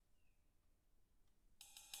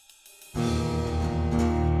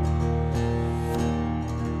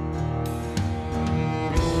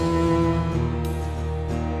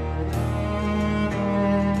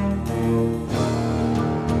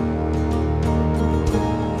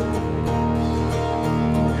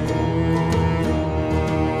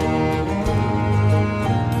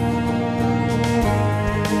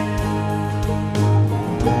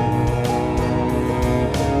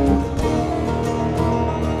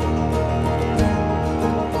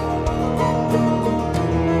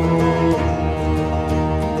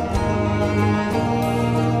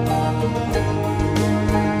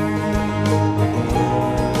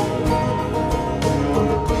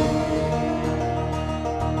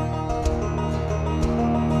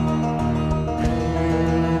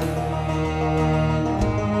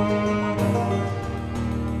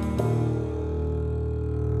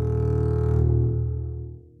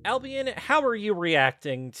Albion, how are you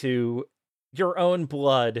reacting to your own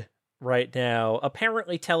blood right now,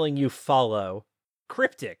 apparently telling you follow?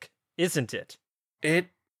 Cryptic, isn't it? It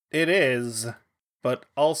is, but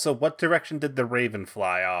also, what direction did the raven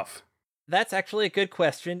fly off? That's actually a good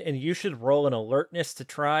question, and you should roll an alertness to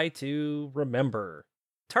try to remember.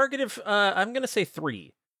 Target of, I'm gonna say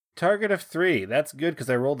 3. Target of 3. That's good because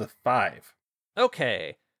I rolled a 5.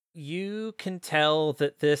 Okay. You can tell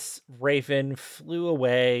that this raven flew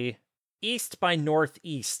away east by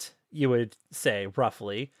northeast, you would say,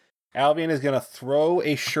 roughly. Albion is gonna throw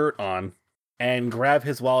a shirt on and grab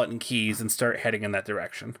his wallet and keys and start heading in that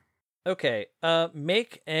direction. Okay,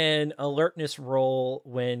 make an alertness roll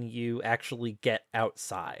when you actually get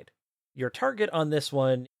outside. Your target on this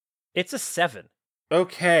one, it's a 7.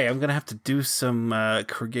 Okay, I'm gonna have to do some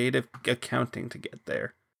creative accounting to get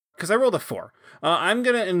there. Because I rolled a 4. I'm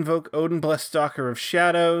gonna invoke Odin Blessed Stalker of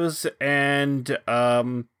Shadows and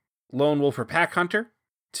Lone Wolf or Pack Hunter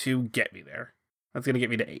to get me there. That's gonna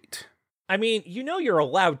get me to 8. I mean, you know you're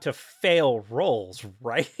allowed to fail rolls,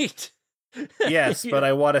 right? Yes, but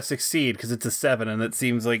I want to succeed because it's a 7, and it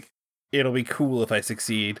seems like it'll be cool if I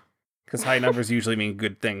succeed. Because high numbers usually mean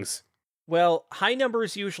good things. Well, high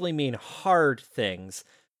numbers usually mean hard things,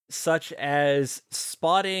 such as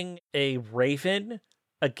spotting a raven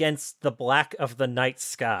against the black of the night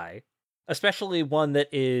sky, especially one that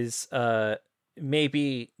is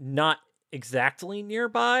maybe not exactly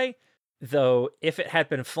nearby, though if it had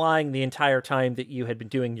been flying the entire time that you had been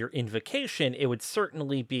doing your invocation, it would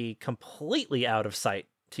certainly be completely out of sight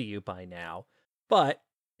to you by now. But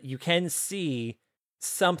you can see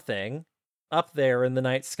something up there in the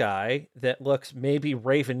night sky that looks maybe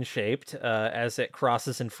raven-shaped as it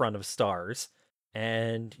crosses in front of stars.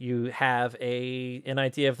 And you have an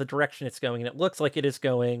idea of the direction it's going, and it looks like it is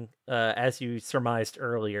going, as you surmised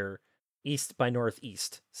earlier, east by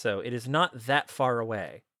northeast. So it is not that far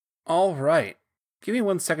away. All right. Give me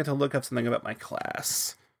 1 second to look up something about my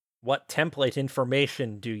class. What template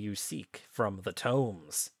information do you seek from the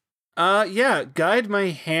tomes? Yeah, Guide My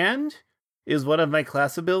Hand is one of my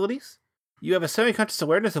class abilities. You have a semi-conscious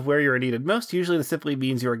awareness of where you are needed most. Usually this simply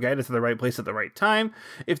means you are guided to the right place at the right time.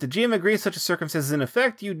 If the GM agrees such a circumstance is in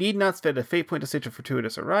effect, you need not spend a fate point to stage a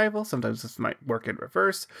fortuitous arrival. Sometimes this might work in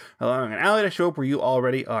reverse, allowing an ally to show up where you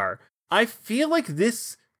already are. I feel like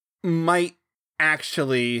this might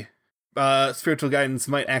actually... spiritual guidance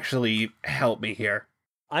might actually help me here.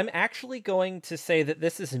 I'm actually going to say that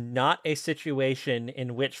this is not a situation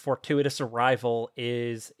in which fortuitous arrival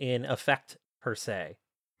is in effect, per se.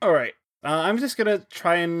 All right. I'm just gonna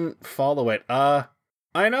try and follow it. I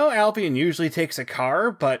know Albion usually takes a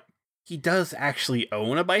car, but he does actually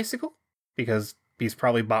own a bicycle because he's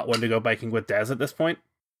probably bought one to go biking with Dez at this point.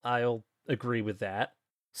 I'll agree with that.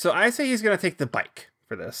 So I say he's gonna take the bike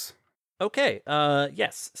for this. Okay,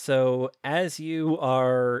 yes. So as you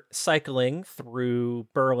are cycling through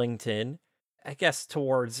Burlington, I guess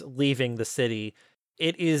towards leaving the city,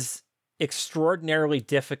 it is extraordinarily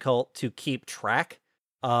difficult to keep track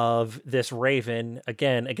of this raven,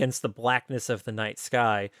 again, against the blackness of the night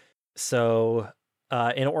sky. So,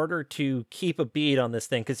 in order to keep a bead on this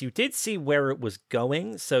thing, because you did see where it was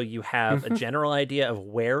going, so you have a general idea of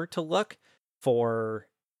where to look for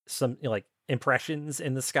some, like, impressions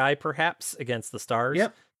in the sky, perhaps, against the stars.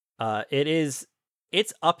 Yep.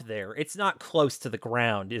 It's up there. It's not close to the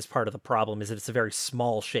ground is part of the problem, is that it's a very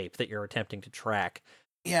small shape that you're attempting to track.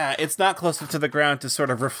 Yeah, it's not close enough to the ground to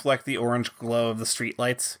sort of reflect the orange glow of the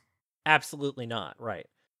streetlights. Absolutely not, right.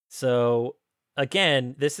 So,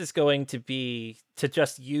 again, this is going to be, to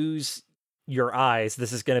just use your eyes,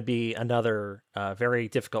 this is going to be another very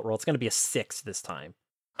difficult roll. It's going to be a 6 this time.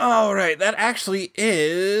 All right, that actually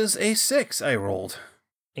is a 6 I rolled.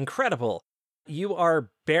 Incredible. You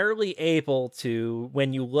are barely able to,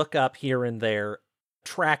 when you look up here and there,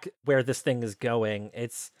 track where this thing is going.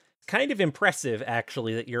 It's kind of impressive,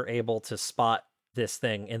 actually, that you're able to spot this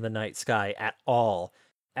thing in the night sky at all.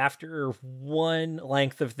 After one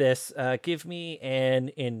length of this, give me an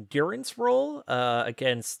endurance roll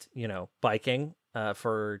against, biking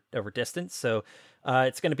for over distance. So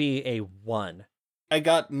it's going to be a 1. I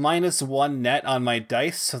got -1 net on my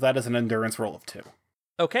dice, so that is an endurance roll of 2.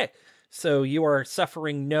 Okay, so you are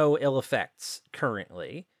suffering no ill effects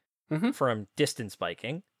currently from distance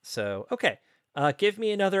biking. So, okay, give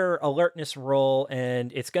me another alertness roll,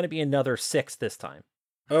 and it's going to be another 6 this time.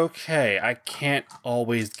 Okay, I can't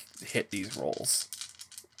always hit these rolls.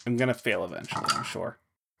 I'm gonna fail eventually, I'm sure.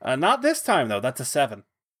 Not this time, though. That's a 7.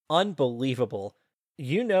 Unbelievable.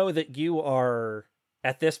 You know that you are,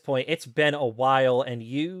 at this point, it's been a while, and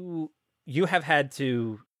you have had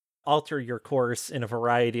to alter your course in a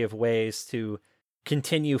variety of ways to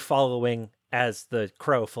continue following as the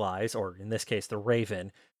crow flies, or in this case, the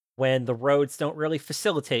raven, when the roads don't really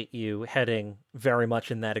facilitate you heading very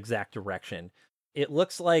much in that exact direction. It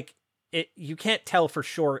looks like you can't tell for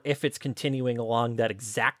sure if it's continuing along that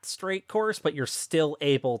exact straight course, but you're still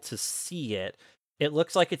able to see it. It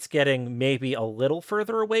looks like it's getting maybe a little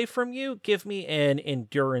further away from you. Give me an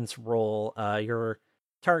endurance roll. Your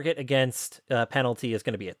target against penalty is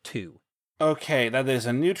going to be a 2. Okay, that is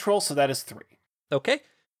a neutral, so that is 3. Okay,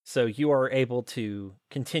 so you are able to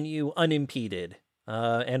continue unimpeded.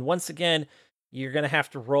 And once again, you're going to have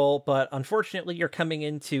to roll, but unfortunately you're coming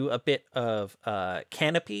into a bit of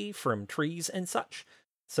canopy from trees and such.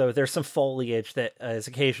 So there's some foliage that is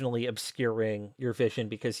occasionally obscuring your vision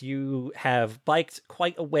because you have biked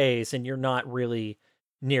quite a ways and you're not really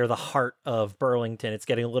near the heart of Burlington. It's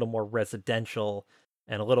getting a little more residential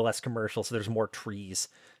and a little less commercial, so there's more trees.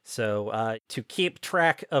 So to keep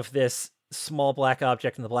track of this small black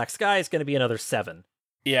object in the black sky is going to be another 7.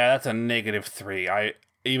 Yeah, that's a -3.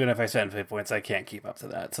 Even if I spend 5 points, I can't keep up to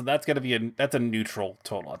that. So that's going to be that's a neutral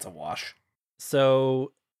total. That's a wash.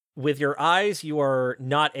 So with your eyes, you are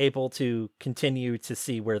not able to continue to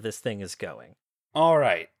see where this thing is going. All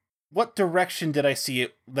right. What direction did I see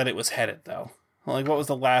that it was headed, though? Like, what was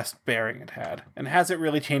the last bearing it had? And has it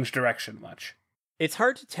really changed direction much? It's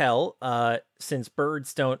hard to tell, since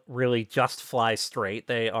birds don't really just fly straight.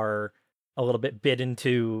 They are a little bit bit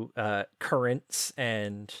into currents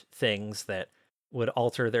and things that would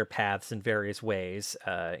alter their paths in various ways,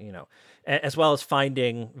 as well as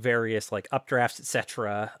finding various like updrafts,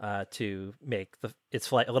 etc., to make its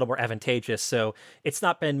flight a little more advantageous. So it's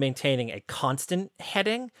not been maintaining a constant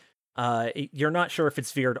heading. You're not sure if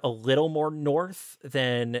it's veered a little more north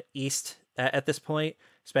than east at this point,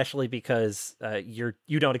 especially because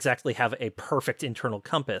you don't exactly have a perfect internal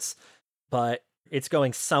compass, but it's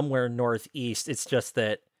going somewhere northeast. It's just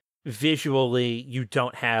that visually you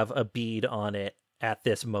don't have a bead on it at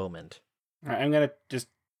this moment. All right, I'm going to just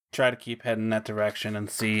try to keep heading that direction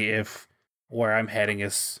and see if where I'm heading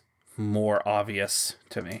is more obvious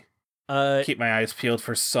to me. Keep my eyes peeled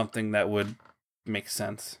for something that would make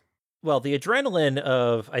sense. Well, the adrenaline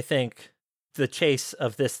of, I think, the chase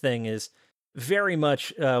of this thing is very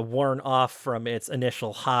much worn off from its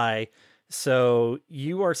initial high. So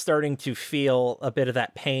you are starting to feel a bit of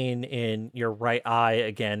that pain in your right eye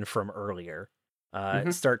again from earlier.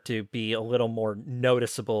 Start to be a little more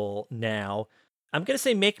noticeable now. I'm going to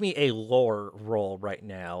say make me a lore roll right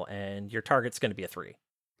now, and your target's going to be a 3.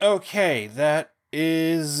 Okay, that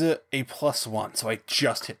is a +1, so I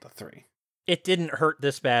just hit the 3. It didn't hurt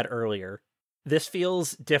this bad earlier. This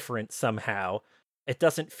feels different somehow. It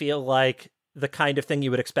doesn't feel like the kind of thing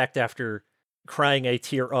you would expect after crying a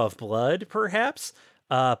tear of blood, perhaps,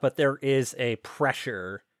 but there is a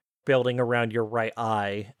pressure building around your right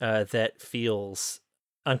eye that feels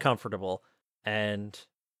uncomfortable, and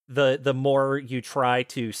the more you try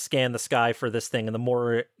to scan the sky for this thing, and the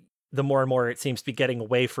more and more it seems to be getting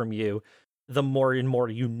away from you, the more and more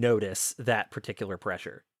you notice that particular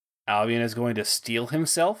pressure. Albion is going to steel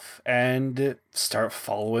himself and start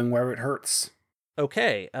following where it hurts.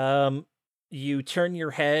 Okay, you turn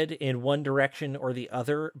your head in one direction or the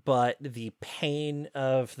other, but the pain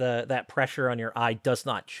of that pressure on your eye does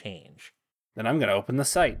not change. Then I'm going to open the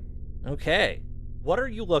sight. Okay. What are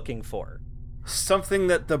you looking for? Something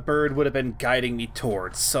that the bird would have been guiding me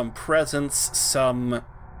towards. Some presence, some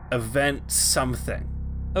event, something.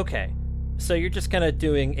 Okay. So you're just kind of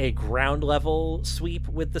doing a ground level sweep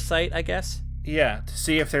with the sight, I guess? Yeah, to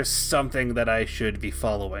see if there's something that I should be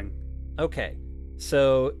following. Okay.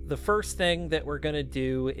 So the first thing that we're going to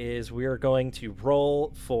do is we're going to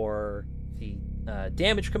roll for the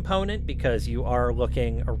damage component, because you are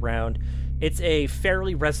looking around. It's a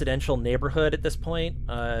fairly residential neighborhood at this point.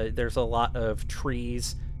 There's a lot of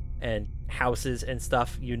trees and houses and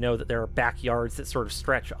stuff. You know that there are backyards that sort of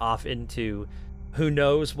stretch off into who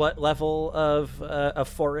knows what level of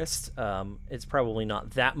forest. It's probably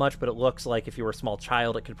not that much, but it looks like if you were a small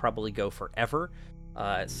child, it could probably go forever.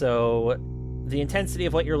 So the intensity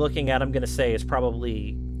of what you're looking at, I'm going to say, is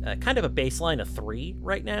probably kind of a baseline of 3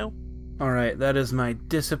 right now. All right, that is my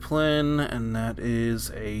discipline, and that is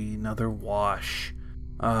another wash.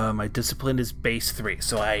 My discipline is base 3,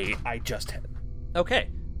 so I just hit.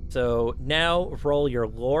 Okay, so now roll your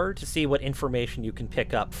lore to see what information you can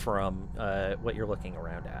pick up from what you're looking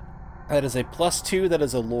around at. That is a +2, that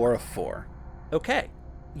is a lore of 4. Okay.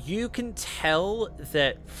 You can tell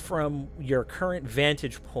that from your current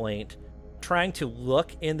vantage point, trying to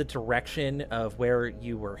look in the direction of where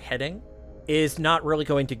you were heading, is not really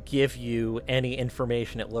going to give you any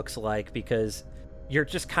information, it looks like, because you're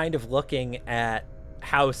just kind of looking at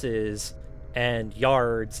houses and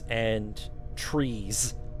yards and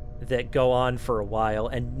trees that go on for a while,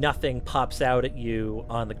 and nothing pops out at you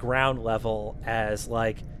on the ground level as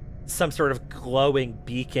like some sort of glowing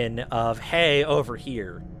beacon of, hey, over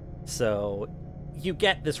here. So you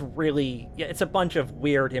get this really, it's a bunch of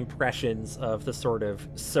weird impressions of the sort of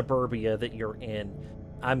suburbia that you're in.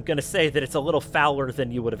 I'm going to say that it's a little fouler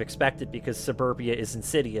than you would have expected because suburbia is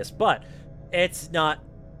insidious, but it's not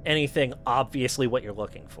anything obviously what you're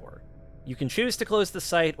looking for. You can choose to close the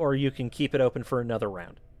site, or you can keep it open for another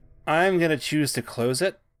round. I'm going to choose to close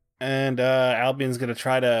it, and Albion's going to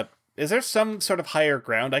try to... Is there some sort of higher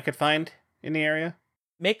ground I could find in the area?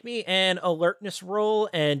 Make me an alertness roll,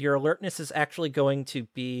 and your alertness is actually going to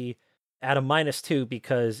be at a -2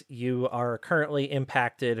 because you are currently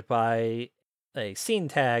impacted by a scene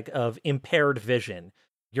tag of impaired vision.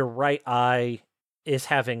 Your right eye is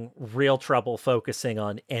having real trouble focusing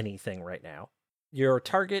on anything right now. Your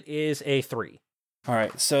target is a 3. All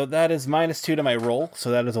right, so that is -2 to my roll,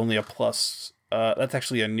 so that is only a plus. That's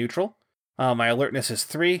actually a neutral. My alertness is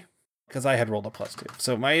 3 because I had rolled a +2.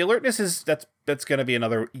 So my alertness is that's going to be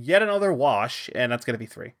yet another wash, and that's going to be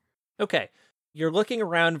 3. Okay, you're looking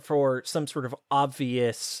around for some sort of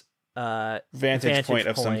obvious vantage point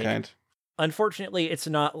of some kind. Unfortunately, it's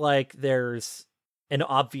not like there's an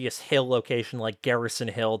obvious hill location like Garrison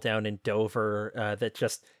Hill down in Dover that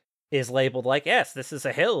just is labeled like, yes, this is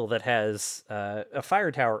a hill that has a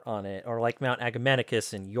fire tower on it, or like Mount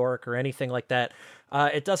Agamenticus in York or anything like that.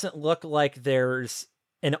 It doesn't look like there's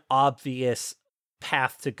an obvious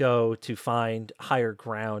path to go to find higher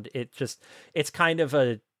ground. It's kind of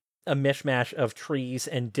a mishmash of trees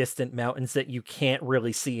and distant mountains that you can't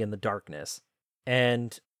really see in the darkness.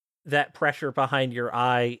 And that pressure behind your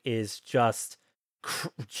eye is just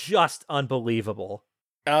unbelievable.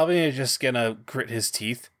 Albion is just gonna grit his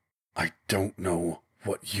teeth. I don't know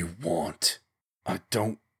what you want. I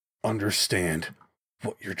don't understand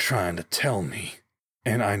what you're trying to tell me.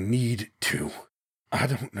 And I need to. I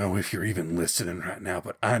don't know if you're even listening right now,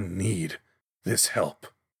 but I need this help.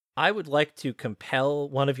 I would like to compel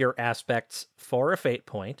one of your aspects for a fate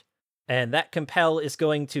point, and that compel is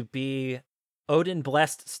going to be Odin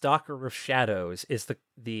Blessed Stalker of Shadows is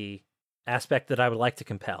the aspect that I would like to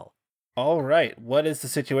compel. All right, what is the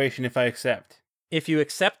situation if I accept? If you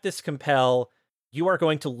accept this compel, you are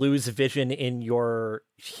going to lose vision in your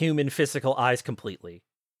human physical eyes completely.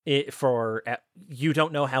 For you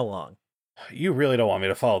don't know how long. You really don't want me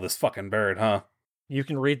to follow this fucking bird, huh? You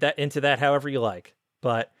can read that into that however you like.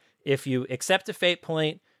 But if you accept a fate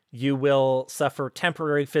point, you will suffer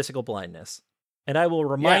temporary physical blindness. And I will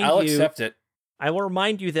remind I'll accept it. I will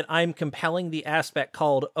remind you that I'm compelling the aspect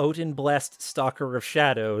called Odin Blessed Stalker of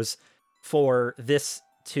Shadows for this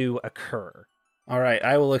to occur. All right,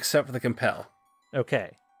 I will accept the compel.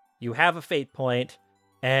 Okay. You have a fate point,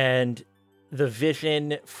 and the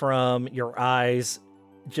vision from your eyes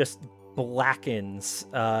just blackens.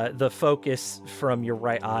 The focus from your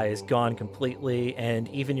right eye is gone completely, and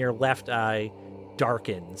even your left eye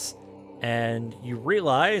darkens. And you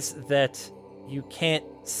realize that you can't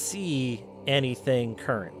see anything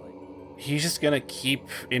currently. He's just gonna keep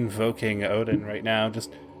invoking Odin right now.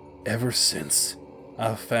 Just ever since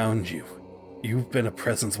I've found you, you've been a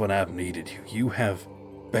presence when I've needed you. You have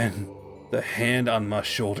been the hand on my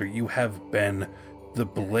shoulder. You have been the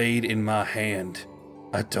blade in my hand.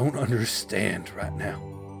 I don't understand right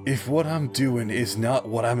now. If what I'm doing is not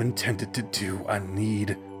what I'm intended to do, I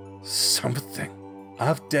need something.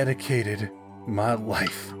 I've dedicated my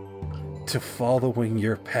life to following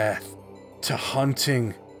your path, to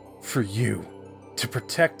hunting for you, to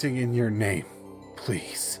protecting in your name.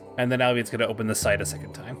 Please. And then Albion's going to open the site a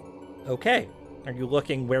second time. Okay. Are you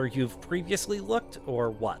looking where you've previously looked, or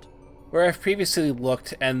what? Where I've previously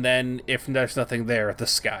looked, and then if there's nothing there, at the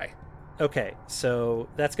sky. Okay, so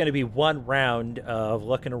that's going to be one round of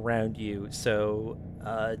looking around you. So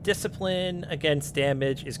discipline against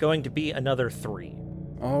damage is going to be another 3.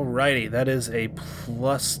 Alrighty, that is a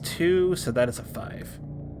 +2, so that is a 5.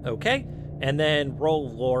 Okay, and then roll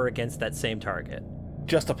lore against that same target.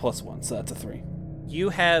 Just a +1, so that's a 3. You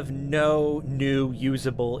have no new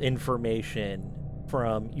usable information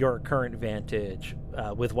from your current vantage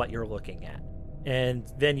with what you're looking at. And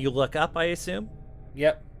then you look up, I assume?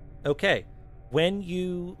 Yep. Okay. When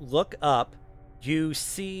you look up, you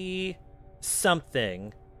see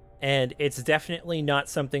something, and it's definitely not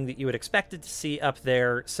something that you had expected to see up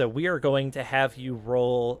there, so we are going to have you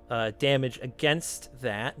roll damage against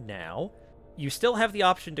that now. You still have the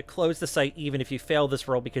option to close the sight even if you fail this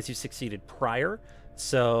roll because you succeeded prior.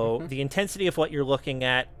 So the intensity of what you're looking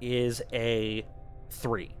at is a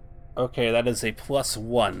 3. Okay, that is a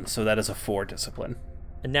 +1, so that is a 4 discipline.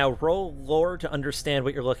 And now roll lore to understand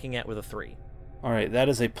what you're looking at with a 3. All right, that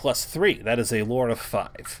is a +3. That is a lore of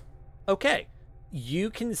 5. Okay.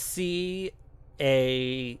 You can see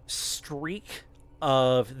a streak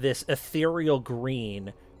of this ethereal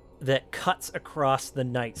green that cuts across the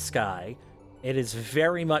night sky. It is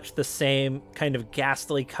very much the same kind of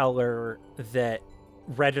ghastly color that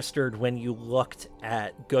registered when you looked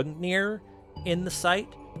at Gungnir in the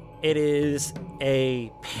site. It is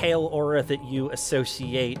a pale aura that you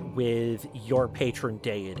associate with your patron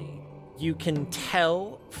deity. You can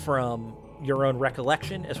tell from your own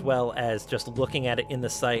recollection, as well as just looking at it in the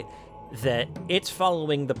site, that it's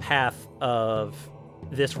following the path of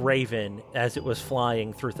this raven as it was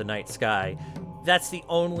flying through the night sky. That's the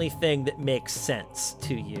only thing that makes sense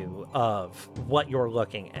to you of what you're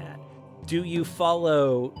looking at. Do you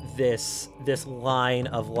follow this line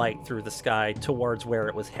of light through the sky towards where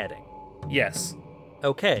it was heading? Yes.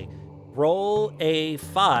 Okay. Roll a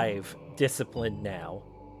 5 discipline now.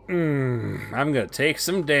 I'm gonna take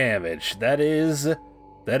some damage. That is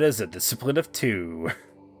a discipline of 2.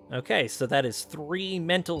 Okay, so that is 3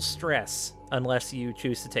 mental stress, unless you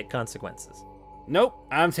choose to take consequences. Nope,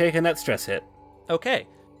 I'm taking that stress hit. Okay,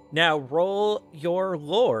 now roll your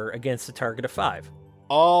lore against a target of 5.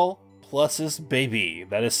 All pluses, baby.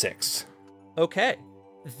 That is 6. Okay,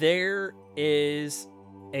 there is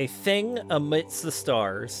a thing amidst the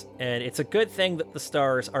stars, and it's a good thing that the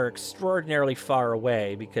stars are extraordinarily far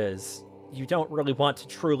away because you don't really want to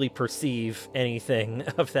truly perceive anything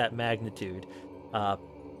of that magnitude.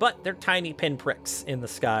 But they're tiny pinpricks in the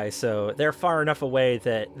sky, so they're far enough away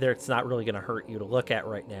that it's not really going to hurt you to look at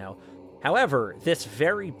right now. However, this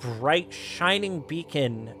very bright, shining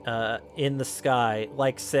beacon in the sky,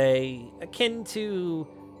 like, say, akin to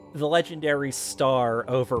the legendary star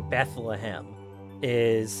over Bethlehem,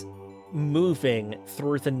 is moving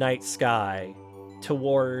through the night sky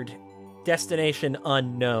toward destination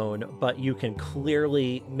unknown, but you can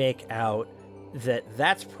clearly make out that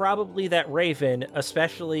that's probably that raven,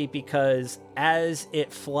 especially because as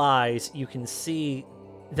it flies, you can see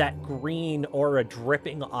that green aura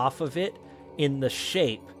dripping off of it in the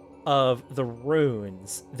shape of the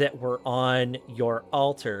runes that were on your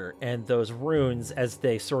altar. And those runes, as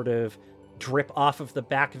they sort of drip off of the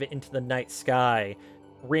back of it into the night sky,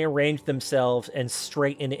 rearrange themselves and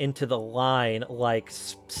straighten into the line like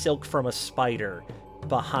silk from a spider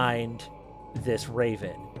behind this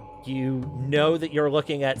raven. You know that you're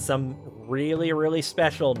looking at some really, really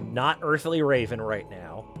special, not earthly raven right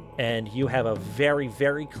now, and you have a very,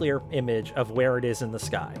 very clear image of where it is in the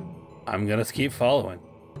sky. I'm gonna keep following.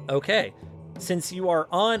 Okay. Since you are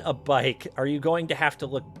on a bike, are you going to have to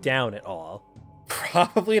look down at all?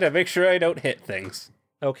 Probably to make sure I don't hit things.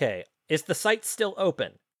 Okay. Is the site still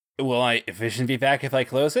open? Will my vision be back if I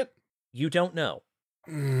close it? You don't know.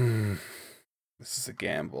 This is a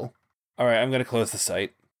gamble. Alright, I'm gonna close the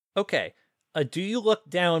site. Okay. Do you look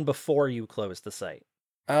down before you close the site?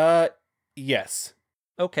 Yes.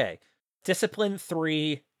 Okay. Discipline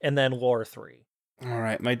 3 and then lore 3.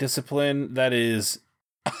 Alright, my discipline, that is...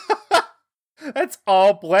 That's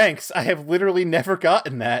all blanks. I have literally never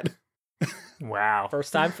gotten that. Wow.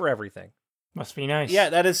 First time for everything. Must be nice. Yeah,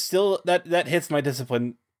 that is still... That hits my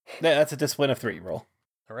discipline. That's a discipline of 3 roll.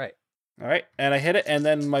 All right. Alright, and I hit it, and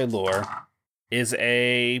then my lore is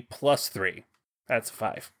a +3. That's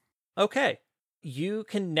 5. Okay. You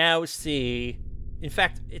can now see... In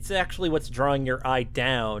fact, it's actually what's drawing your eye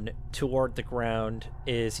down toward the ground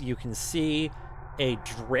is you can see a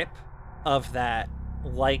drip of that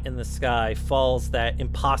light in the sky falls that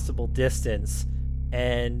impossible distance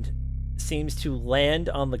and seems to land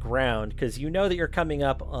on the ground because you know that you're coming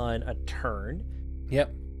up on a turn.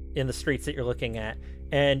 Yep. In the streets that you're looking at,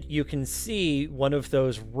 and you can see one of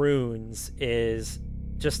those runes is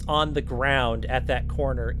just on the ground at that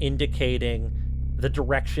corner, indicating the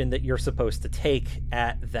direction that you're supposed to take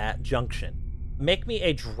at that junction. Make me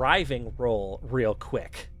a driving roll real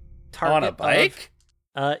quick. Target on a bike?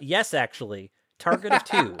 Yes, actually. Target of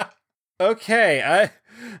 2. Okay,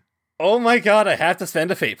 oh my god, I have to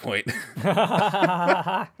spend a fate point.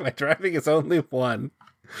 My driving is only 1.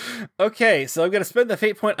 Okay, so I'm going to spend the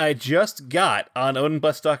fate point I just got on Odin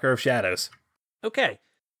Bloodstocker of Shadows. Okay,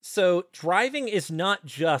 so driving is not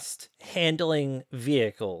just handling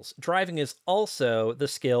vehicles. Driving is also the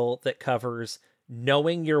skill that covers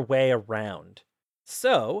knowing your way around.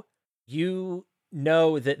 So, you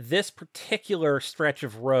know that this particular stretch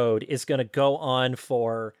of road is going to go on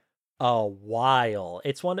for a while.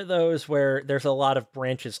 It's one of those where there's a lot of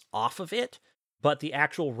branches off of it, but the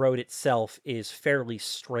actual road itself is fairly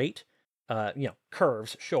straight.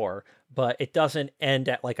 Curves, sure, but it doesn't end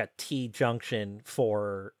at like a T junction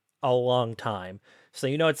for a long time. So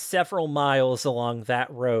it's several miles along that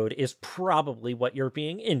road is probably what you're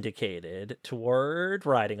being indicated toward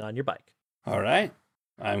riding on your bike. All right.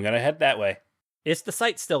 I'm going to head that way. Is the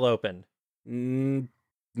site still open?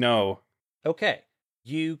 No. Okay.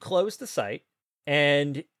 You close the site,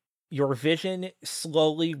 and your vision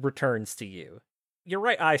slowly returns to you. Your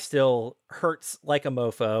right eye still hurts like a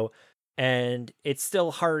mofo, and it's still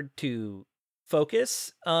hard to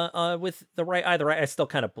focus with the right eye. The right eye is still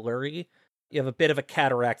kind of blurry. You have a bit of a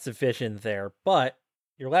cataract of vision there, but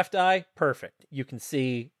your left eye, perfect. You can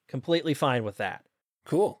see completely fine with that.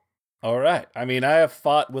 Cool. All right. I mean, I have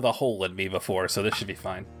fought with a hole in me before, so this should be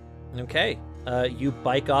fine. Okay. You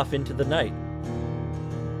bike off into the night.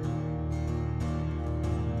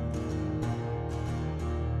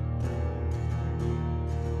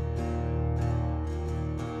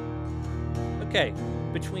 Okay.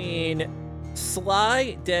 Between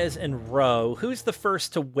Sly, Dez, and Ro, who's the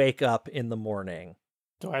first to wake up in the morning?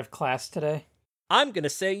 Do I have class today? I'm gonna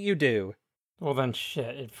say you do. Well then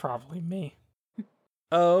shit, it's probably me.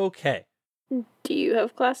 Okay. Do you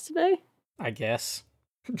have class today? I guess.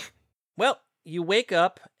 Well, you wake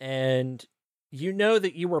up and you know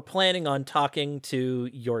that you were planning on talking to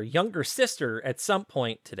your younger sister at some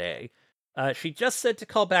point today. She just said to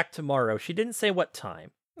call back tomorrow. She didn't say what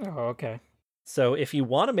time. Oh, okay. So if you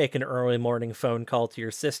want to make an early morning phone call to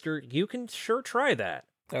your sister, you can sure try that.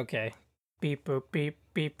 Okay. Beep boop beep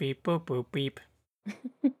beep beep boop boop beep.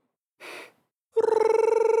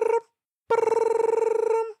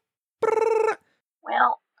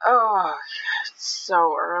 Well, it's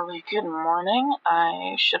so early. Good morning.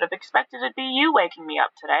 I should have expected it'd be you waking me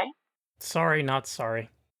up today. Sorry, not sorry.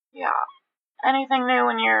 Yeah. Anything new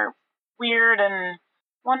in your weird and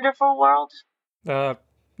wonderful world?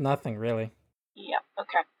 Nothing really. Yep,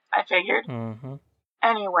 okay. I figured. Mm-hmm.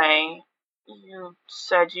 Anyway, you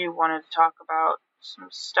said you wanted to talk about some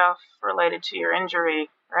stuff related to your injury,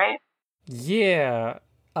 right? Yeah,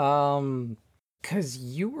 'cause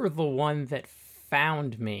you were the one that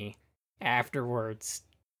found me afterwards.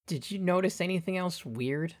 Did you notice anything else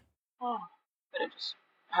weird? Oh, but I just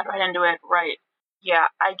head right into it. Right. Yeah,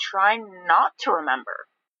 I try not to remember,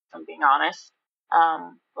 if I'm being honest.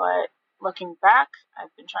 But looking back,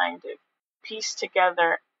 I've been trying to piece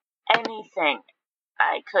together anything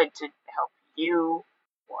I could to help you,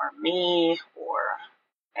 or me, or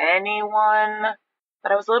anyone.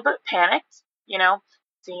 But I was a little bit panicked,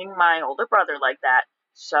 seeing my older brother like that.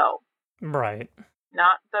 So, Right.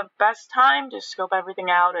 not the best time to scope everything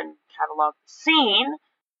out and catalog the scene,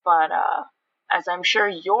 but as I'm sure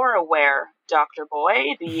you're aware, Dr.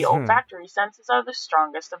 Boy, the olfactory senses are the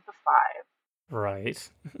strongest of the five. Right.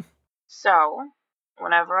 So,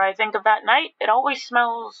 whenever I think of that night, it always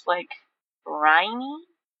smells like briny,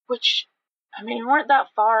 which, we weren't that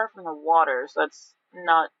far from the water, so that's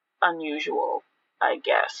not unusual, I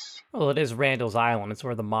guess. Well, it is Randall's Island. It's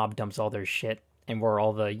where the mob dumps all their shit, and where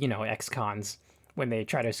all the, ex-cons, when they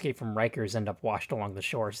try to escape from Rikers, end up washed along the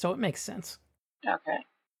shore, so it makes sense. Okay.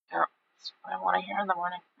 Yeah, that's what I want to hear in the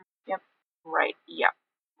morning. Yep. Right. Yep.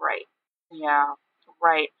 Right. Yeah.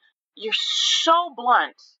 Right. You're so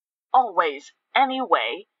blunt. Always.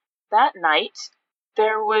 Anyway, that night,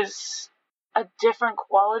 there was a different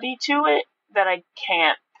quality to it that I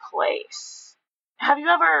can't place. Have you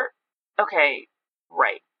ever... Okay,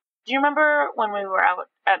 right. Do you remember when we were out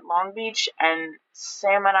at Long Beach and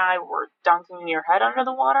Sam and I were dunking your head under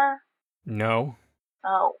the water? No.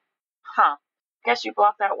 Oh. Huh. Guess you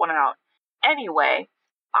blocked that one out. Anyway,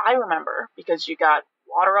 I remember because you got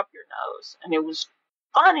water up your nose, and it was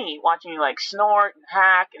funny watching you snort and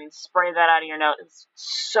hack and spray that out of your nose. It's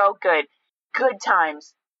so good. Good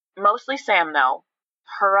times. Mostly Sam, though.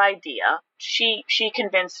 Her idea. She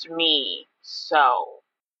convinced me, so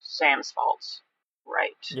Sam's fault.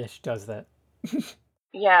 Right. Yeah, she does that.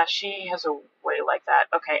 Yeah, she has a way like that.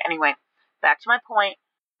 Okay, anyway, back to my point.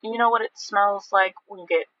 You know what it smells like when you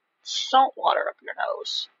get salt water up your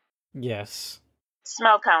nose? Yes. It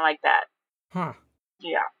smelled kind of like that. Huh.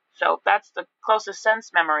 Yeah, so that's the closest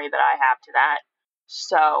sense memory that I have to that.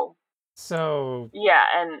 So... Yeah,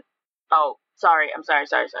 and... Oh, sorry, I'm sorry.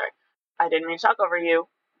 I didn't mean to talk over you.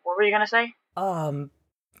 What were you gonna say?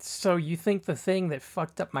 So you think the thing that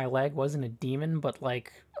fucked up my leg wasn't a demon, but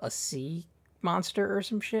a sea monster or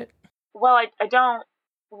some shit? Well, I don't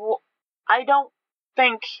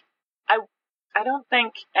think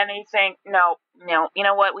anything. No. You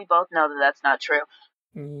know what? We both know that that's not true.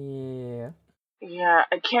 Yeah. Yeah,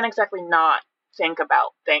 I can't exactly not think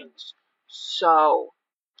about things. So,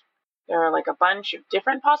 there are like a bunch of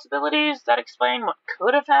different possibilities that explain what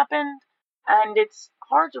could have happened, and it's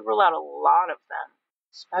hard to rule out a lot of them.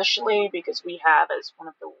 Especially because we have, as one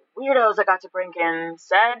of the weirdos I got to bring in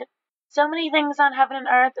said, so many things on heaven and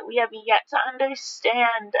earth that we have yet to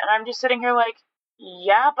understand. And I'm just sitting here like,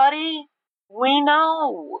 yeah, buddy, we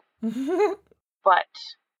know. But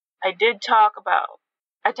I did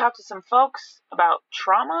I talked to some folks about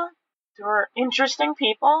trauma. They were interesting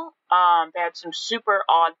people. They had some super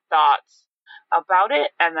odd thoughts about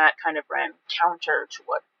it, and that kind of ran counter to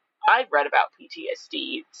what I'd read about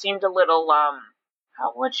PTSD. It seemed a little,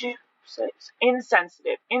 how would you say?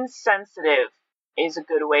 Insensitive. Insensitive is a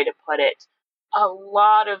good way to put it. A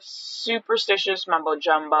lot of superstitious mumbo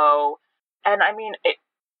jumbo. And I mean,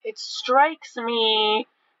 it strikes me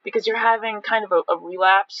because you're having kind of a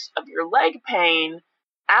relapse of your leg pain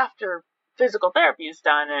after physical therapy is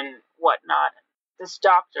done and whatnot. This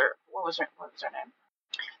doctor, what was her name?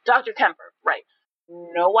 Dr. Kemper, right.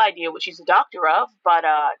 No idea what she's a doctor of, but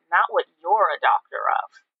not what you're a doctor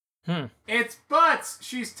of. It's butts!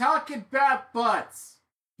 She's talking about butts!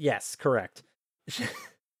 Yes, correct.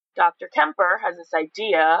 Dr. Kemper has this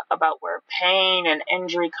idea about where pain and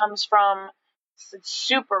injury comes from. It's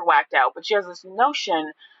super whacked out, but she has this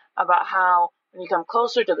notion about how when you come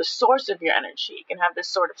closer to the source of your energy, you can have this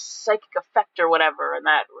sort of psychic effect or whatever, and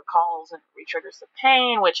that recalls and re-triggers the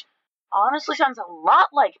pain, which honestly sounds a lot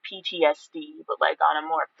like PTSD, but like on a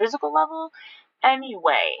more physical level.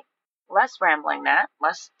 Anyway, less rambling, Nat.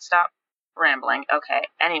 Let's stop rambling. Okay,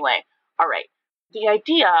 anyway, alright. The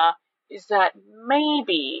idea is that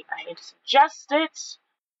maybe, I hate to suggest it,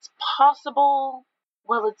 it's possible,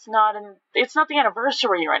 well, it's not the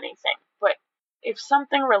anniversary or anything, but if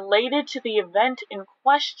something related to the event in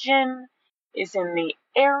question is in the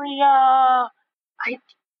area,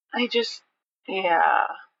 I just, yeah.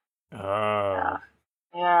 Oh.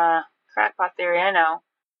 Yeah, crackpot theory, I know,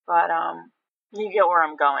 but, you get where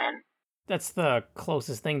I'm going. That's the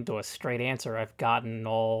closest thing to a straight answer I've gotten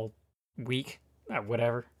all week.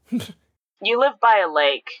 Whatever. You live by a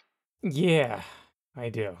lake. Yeah, I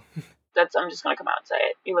do. I'm just gonna come out and say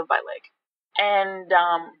it. You live by a lake. And,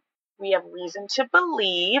 we have reason to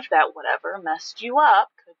believe that whatever messed you up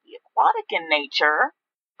could be aquatic in nature,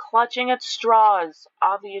 clutching at straws,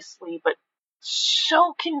 obviously, but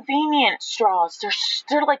so convenient straws.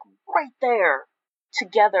 They're like right there,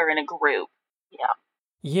 together in a group. Yeah,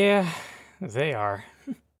 Yeah, they are.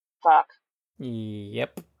 fuck.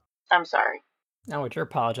 Yep. I'm sorry. Not what you're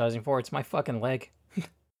apologizing for. It's my fucking leg.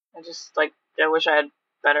 I wish I had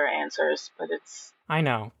better answers, but it's... I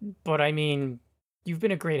know, but I mean, you've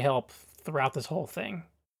been a great help throughout this whole thing.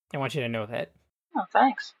 I want you to know that. Oh,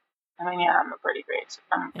 thanks. I mean, yeah, I'm a pretty great...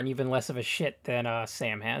 And you've been less of a shit than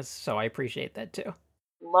Sam has, so I appreciate that too.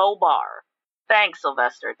 Low bar. Thanks,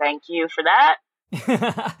 Sylvester. Thank you for that.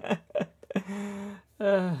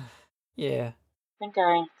 Yeah. I think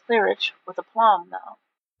I clear it with aplomb, though.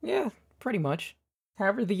 Yeah, pretty much.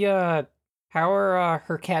 How are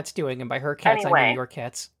her cats doing? And by her cats, I Anyway. mean your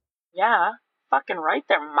cats. Yeah, fucking right,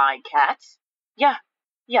 they're my cats. Yeah,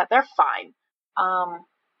 they're fine.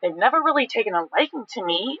 They've never really taken a liking to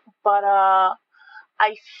me, but,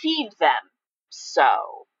 I feed them,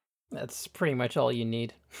 so, That's pretty much all you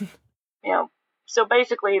need. so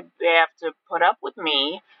basically they have to put up with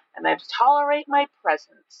me, and they have to tolerate my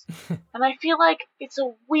presence. And I feel like it's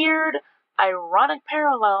a weird, ironic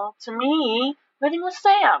parallel to me living with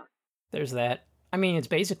Sam. There's that. I mean, it's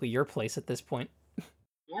basically your place at this point.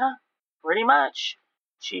 Yeah, pretty much.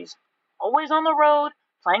 She's always on the road,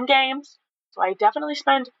 playing games, so I definitely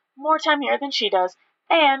spend more time here than she does,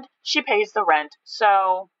 and she pays the rent,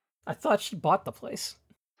 so... I thought she bought the place.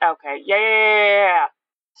 Okay, yeah.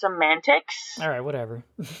 Semantics? Alright, whatever.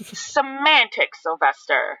 Semantics,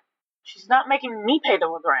 Sylvester. She's not making me pay the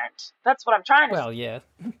rent. That's what I'm trying to say. Well, yeah.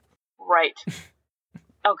 Right.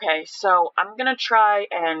 Okay, so I'm gonna try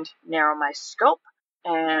and narrow my scope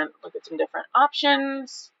and look at some different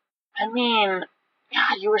options. I mean, yeah,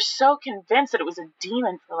 you were so convinced that it was a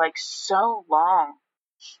demon for like so long.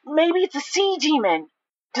 Maybe it's a sea demon.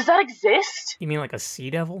 Does that exist? You mean like a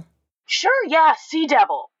sea devil? Sure, yeah, sea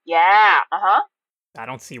devil. Yeah, I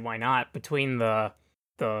don't see why not. Between the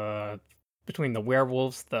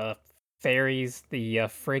werewolves, the fairies, the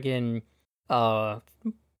friggin'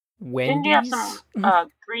 Didn't you have Wendy's? some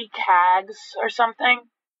Greek hags or something?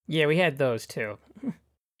 Yeah, we had those too.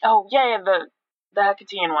 Oh, yeah, the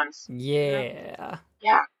Hecatian ones. Yeah.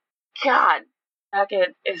 Yeah. God,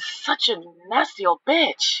 Hecate is such a nasty old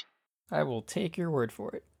bitch. I will take your word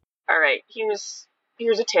for it. Alright, here's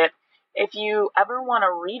here's a tip. If you ever want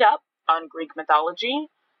to read up on Greek mythology,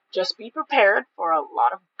 just be prepared for a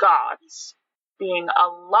lot of gods being a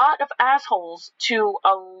lot of assholes to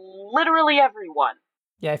literally everyone.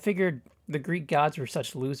 Yeah, I figured the Greek gods were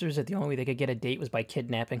such losers that the only way they could get a date was by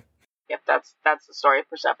kidnapping. Yep, that's the story of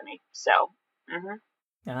Persephone. So,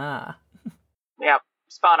 Ah, yep,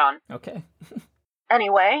 spot on. okay.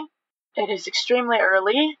 Anyway, it is extremely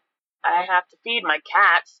early. I have to feed my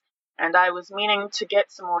cats, and I was meaning to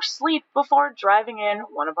get some more sleep before driving in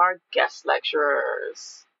one of our guest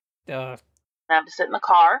lecturers. I have to sit in the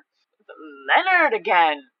car with Leonard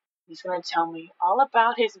again. He's going to tell me all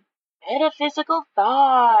about his metaphysical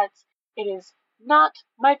thoughts. It is not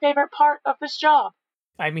my favorite part of this job.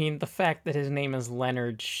 I mean, the fact that his name is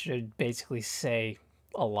Leonard should basically say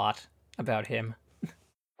a lot about him.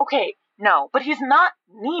 Okay, no, but he's not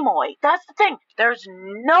Nimoy. That's the thing. There's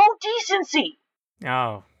no decency.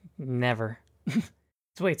 Oh, never.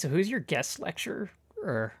 So wait, so who's your guest lecturer?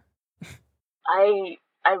 I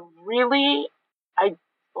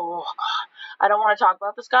don't want to talk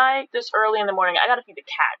about this guy this early in the morning. I gotta feed the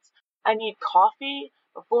cats. I need coffee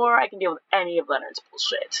before I can deal with any of Leonard's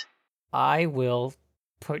bullshit. I will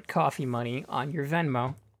put coffee money on your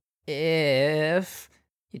Venmo if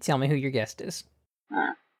you tell me who your guest is.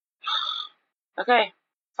 Okay,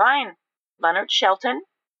 fine. Leonard Shelton.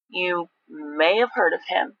 You may have heard of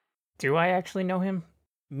him. Do I actually know him?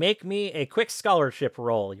 Make me a quick scholarship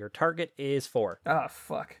roll. Your target is 4. Oh,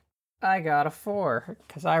 fuck. I got a 4,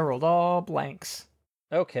 because I rolled all blanks.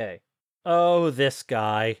 Okay. Oh, this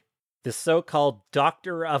guy. The so-called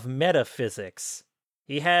Doctor of Metaphysics.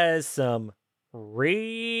 He has some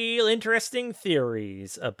real interesting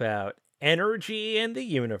theories about energy in the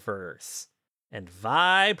universe and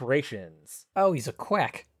vibrations. Oh, he's a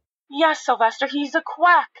quack. Yes, Sylvester, he's a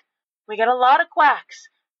quack. We get a lot of quacks.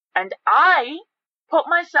 And I put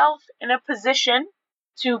myself in a position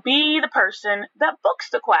to be the person that books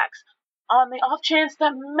the quacks, on the off chance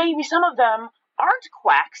that maybe some of them aren't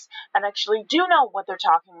quacks and actually do know what they're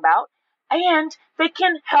talking about, and they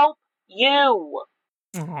can help you.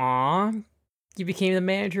 Aww. You became the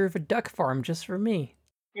manager of a duck farm just for me.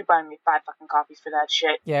 You're buying me 5 fucking coffees for that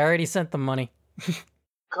shit. Yeah, I already sent the money.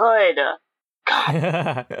 Good.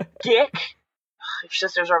 God, dick. Your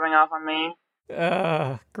sister's rubbing off on me.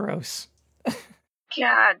 Gross.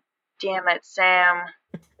 God damn it, Sam.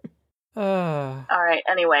 Alright,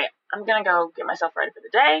 anyway, I'm gonna go get myself ready for the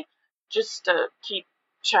day, just to keep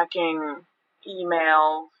checking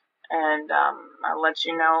email, and I'll let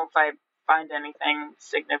you know if I find anything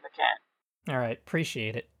significant. Alright,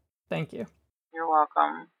 appreciate it. Thank you. You're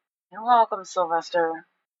welcome. You're welcome, Sylvester.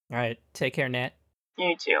 Alright, take care, Nat.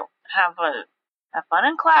 You too. Have fun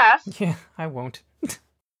in class. Yeah, I won't.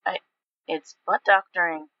 It's butt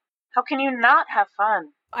doctoring. How can you not have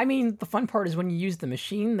fun? I mean, the fun part is when you use the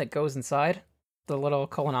machine that goes inside, the little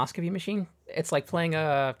colonoscopy machine. It's like playing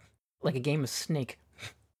a game of Snake.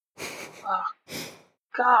 Oh,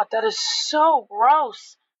 God, that is so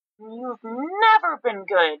gross. You've never been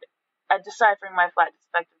good at deciphering my flat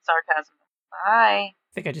suspected sarcasm. Bye. I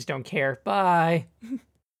think I just don't care. Bye.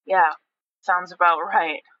 Yeah, sounds about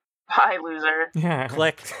right. Bye, loser. Yeah.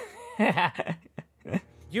 Click.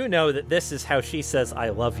 You know that this is how she says I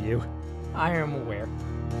love you. I am aware.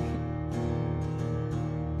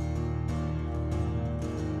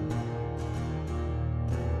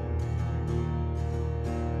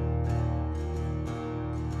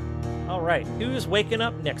 All right, who's waking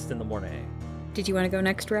up next in the morning? Did you want to go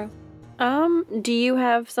next, Ro? Do you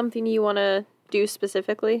have something you want to do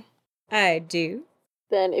specifically? I do.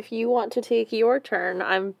 Then if you want to take your turn,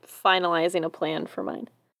 I'm finalizing a plan for mine.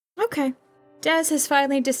 Okay. Des has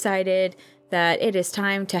finally decided that it is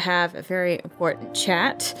time to have a very important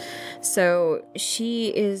chat. So she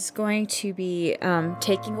is going to be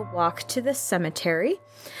taking a walk to the cemetery.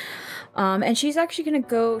 And she's actually going to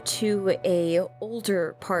go to a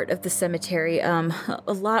older part of the cemetery, a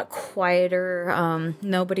lot quieter.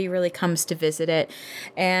 Nobody really comes to visit it.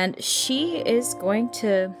 And she is going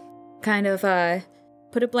to kind of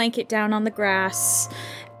put a blanket down on the grass,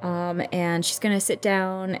 and she's going to sit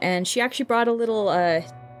down, and she actually brought a little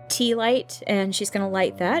tea light, and she's going to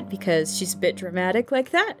light that because she's a bit dramatic like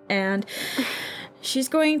that. And she's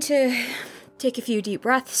going to take a few deep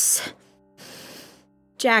breaths.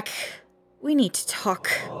 Jack, we need to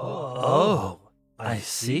talk. Oh, I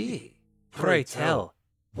see. Pray tell,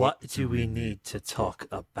 what do we need to talk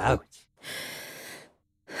about?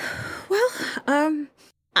 Well,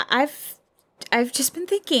 I've just been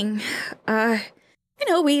thinking,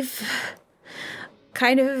 we've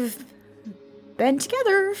kind of been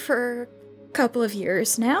together for a couple of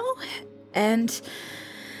years now, And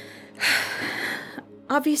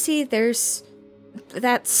obviously that's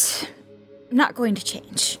not going to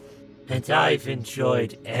change. And I've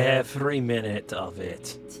enjoyed every minute of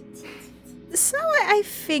it. So I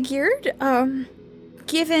figured,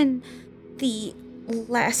 given the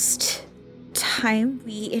last time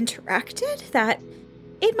we interacted, that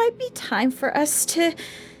it might be time for us to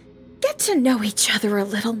get to know each other a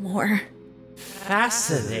little more.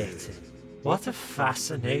 Fascinating. What a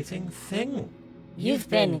fascinating thing. You've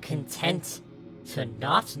been content to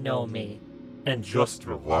not know me. And just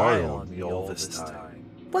rely on me all this time.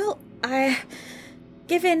 Well,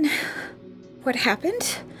 given what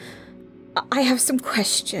happened, I have some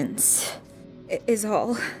questions, is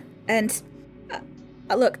all. And,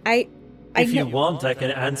 look, If you want, I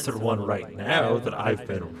can answer one right now that I've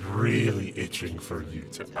been really itching for you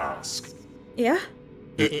to ask. Yeah?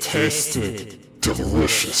 It tasted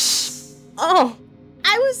delicious. Oh,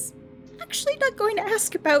 I was actually not going to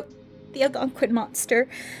ask about the Algonquin monster.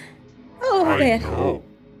 Oh, I man. know.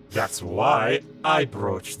 That's why I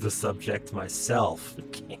broached the subject myself.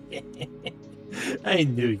 I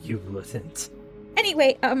knew you wouldn't.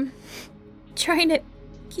 Anyway, trying to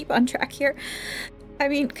keep on track here. I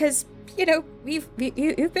mean, because, you've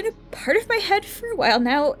been a part of my head for a while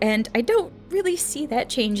now, and I don't really see that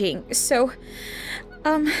changing. So,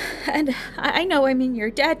 and I know I'm in your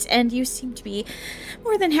debt, and you seem to be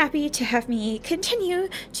more than happy to have me continue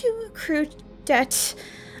to accrue debt.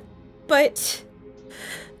 But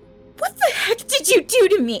what the heck did you do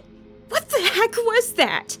to me? What the heck was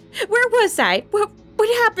that? Where was I? What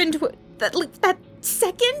happened? That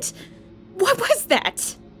second? What was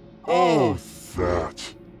that? Oh,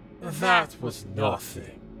 that. That was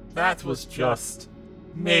nothing. That was just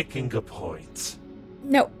making a point.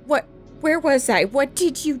 No, where was I? What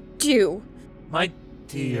did you do? My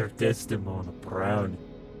dear Desdemona Brown,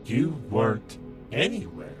 you weren't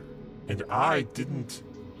anywhere, and I didn't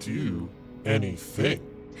do anything.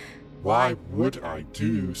 Why would I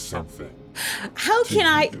do something? How can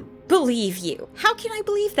I believe you? How can I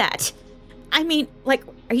believe that? I mean,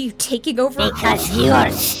 are you taking over? Because you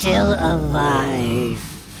are still alive.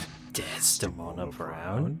 Desdemona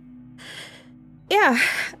Brown? Yeah,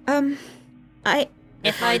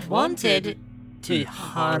 If I'd wanted to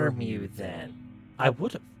harm you then, I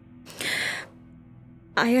would have.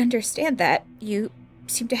 I understand that. You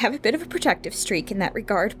seem to have a bit of a protective streak in that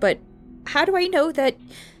regard, but how do I know that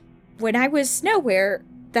when I was nowhere,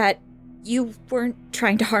 that you weren't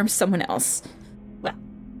trying to harm someone else? Well,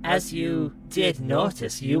 as you did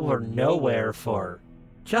notice, you were nowhere for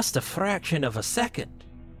just a fraction of a second.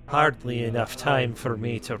 Hardly enough time for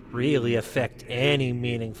me to really affect any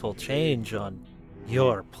meaningful change on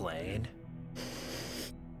your plane.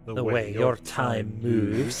 The way your time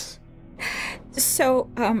moves. So,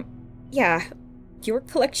 yeah, your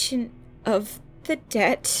collection of the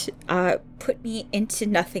debt, put me into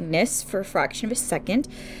nothingness for a fraction of a second.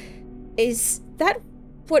 Is that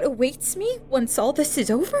what awaits me once all this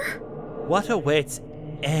is over? What awaits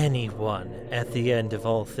anyone at the end of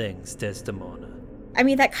all things, Desdemona? I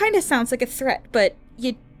mean, that kind of sounds like a threat, but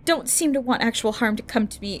you don't seem to want actual harm to come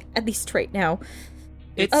to me, at least right now.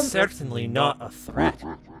 It's certainly not a threat.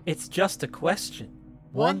 It's just a question.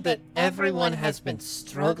 one that everyone has been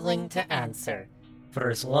struggling to answer. For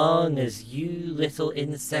as long as you little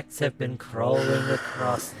insects have been crawling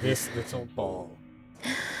across this little ball.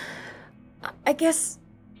 I guess,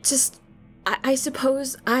 I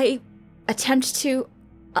suppose I attempt to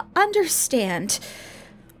understand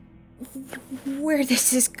where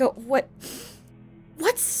this is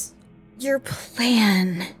what's your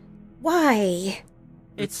plan? Why?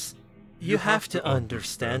 You have to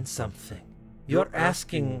understand something. You're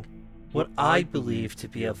asking what I believe to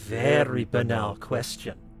be a very banal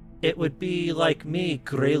question. It would be like me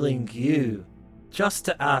grilling you, just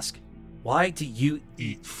to ask, why do you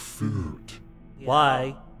Eat food.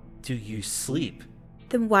 Why do you sleep?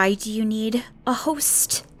 Then why do you need a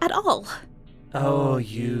host at all? Oh,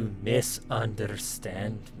 you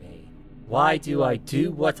misunderstand me. Why do I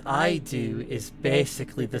do what I do is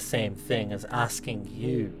basically the same thing as asking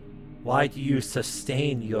you, why do you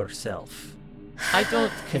sustain yourself? I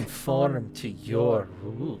don't conform to your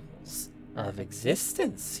rules of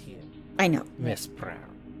existence here, I know. Miss Brown.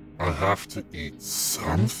 I have to eat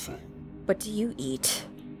something. What do you eat?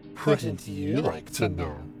 Wouldn't you like to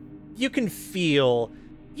know? You can feel,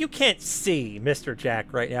 you can't see Mr.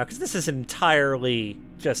 Jack right now, because this is an entirely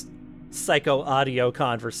just psycho audio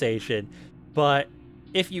conversation, but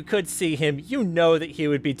if you could see him, you know that he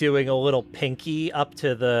would be doing a little pinky up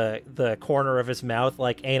to the corner of his mouth,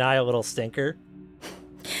 like, ain't I a little stinker?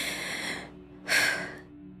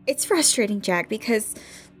 It's frustrating, Jack, because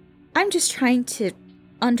I'm just trying to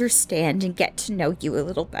understand and get to know you a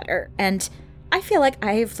little better, and I feel like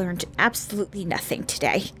I have learned absolutely nothing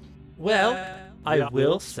today. Well, I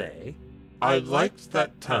will say, I liked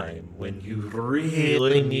that time when you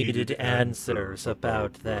really needed answers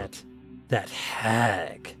about that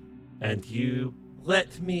hag, and you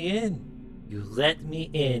let me in. You let me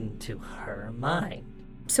into her mind.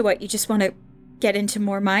 So what, you just want to get into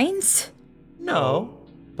more minds? No,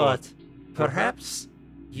 but perhaps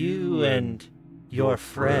you and your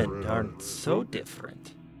friend aren't so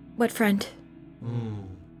different. What friend?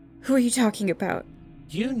 Who are you talking about?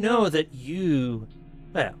 You know that you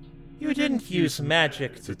didn't use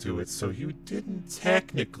magic to do it, so you didn't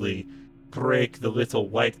technically break the Little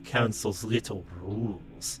White Council's little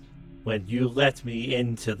rules when you let me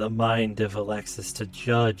into the mind of Alexis to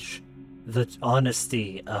judge the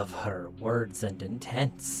honesty of her words and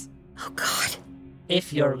intents. Oh, God.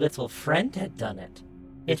 If your little friend had done it,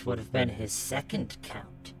 it would have been his second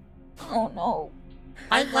count. Oh, no.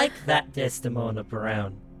 I like that Desdemona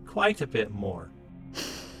Brown quite a bit more.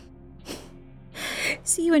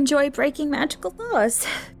 So you enjoy breaking magical laws?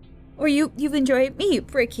 Or you enjoy me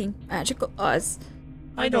breaking magical laws?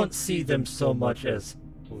 I don't see them so much as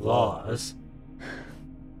laws.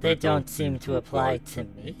 They don't seem to apply to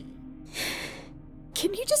me.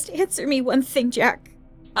 Can you just answer me one thing, Jack?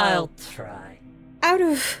 I'll try. Out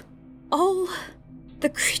of all the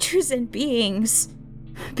creatures and beings,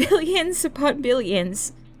 billions upon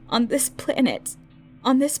billions, on this planet,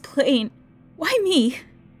 on this plane, why me?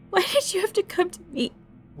 Why did you have to come to me?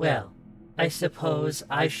 Well, I suppose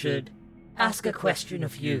I should ask a question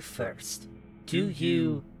of you first. Do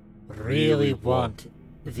you really want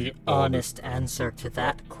the honest answer to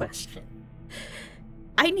that question?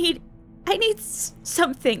 I need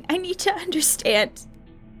something. I need to understand.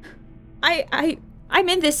 I'm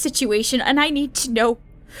in this situation and I need to know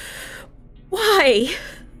why.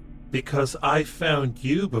 Because I found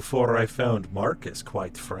you before I found Marcus,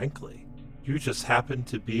 quite frankly. You just happened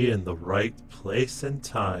to be in the right place and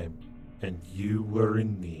time, and you were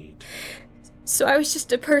in need. So I was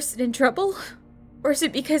just a person in trouble? Or is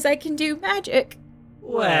it because I can do magic?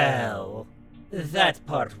 Well, that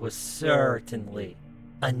part was certainly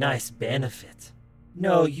a nice benefit.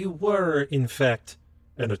 No, you were, in fact,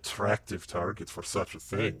 an attractive target for such a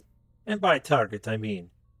thing. And by target, I mean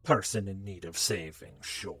person in need of saving,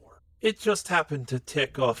 sure. It just happened to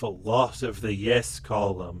tick off a lot of the yes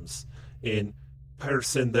columns in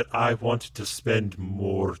person that I wanted to spend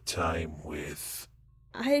more time with.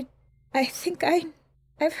 I think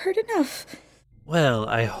I've heard enough. Well,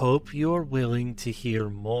 I hope you're willing to hear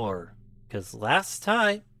more, because last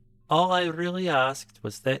time, all I really asked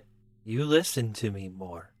was that you listen to me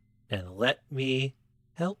more, and let me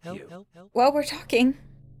help you. While we're talking.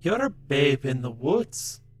 You're a babe in the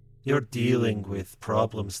woods. You're dealing with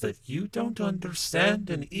problems that you don't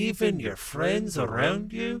understand, and even your friends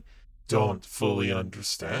around you don't fully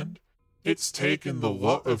understand. It's taken the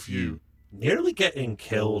lot of you nearly getting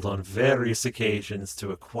killed on various occasions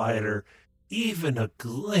to acquire even a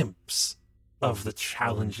glimpse of the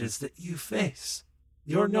challenges that you face.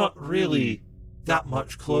 You're not really that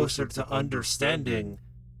much closer to understanding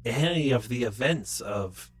any of the events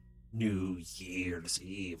of New Year's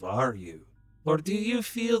Eve, are you? Or do you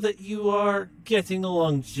feel that you are getting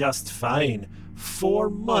along just fine 4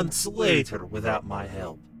 months later without my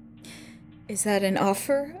help? Is that an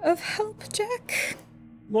offer of help, Jack?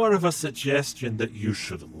 More of a suggestion that you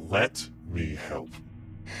should let me help.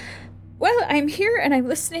 Well, I'm here and I'm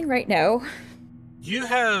listening right now. You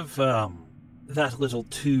have, that little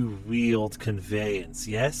 2-wheeled conveyance,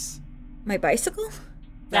 yes? My bicycle?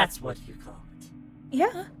 That's what you call it.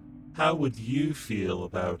 Yeah. How would you feel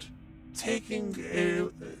about taking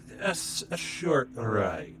a short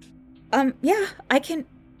ride? Yeah, I can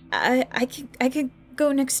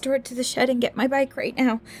go next door to the shed and get my bike right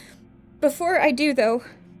now. Before I do, though,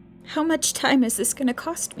 how much time is this gonna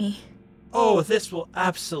cost me? Oh, this will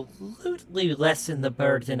absolutely lessen the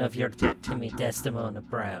burden of your debt to me, Desdemona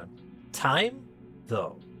Brown. Time,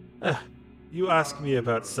 though. You ask me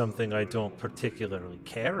about something I don't particularly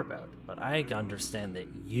care about, but I understand that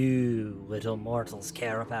you little mortals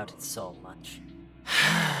care about it so much.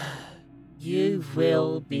 You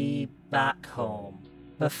will be back home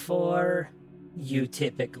before you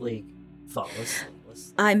typically fall asleep.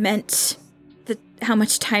 I meant how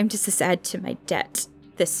much time does this add to my debt?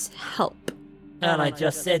 This help. And I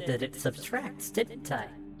just said that it subtracts, didn't I?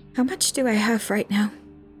 How much do I have right now?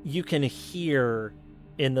 You can hear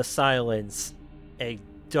in the silence a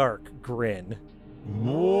dark grin.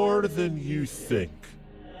 More than you think.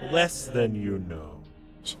 Less than you know.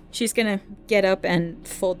 She's gonna get up and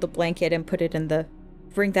fold the blanket and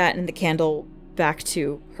bring that and the candle back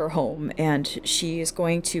to her home, and she is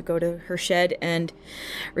going to go to her shed and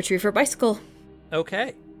retrieve her bicycle.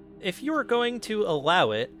 Okay. If you are going to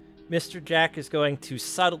allow it, Mr. Jack is going to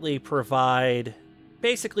subtly provide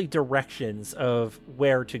basically directions of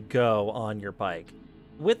where to go on your bike,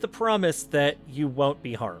 with the promise that you won't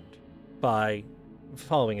be harmed by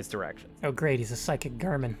following his directions. Oh, great, he's a psychic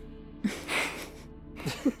Garmin.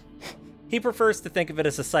 He prefers to think of it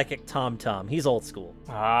as a psychic TomTom. He's old school.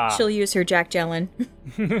 She'll use her Jack Jellin.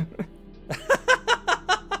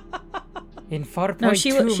 In 4.2 No,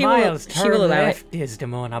 she miles, will turn allow left,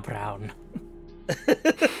 Desdemona Brown.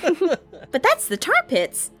 But that's the tar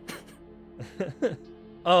pits.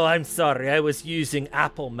 Oh, I'm sorry. I was using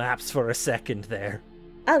Apple Maps for a second there.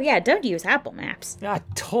 Oh yeah, don't use Apple Maps. I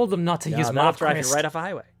told them not to use that'll drive you MapQuest. right off a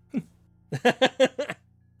highway. Who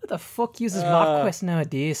the fuck uses MapQuest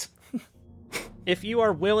nowadays? If you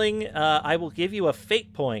are willing, I will give you a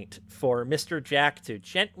fate point for Mr. Jack to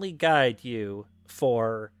gently guide you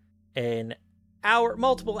for an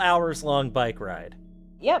multiple hours long bike ride.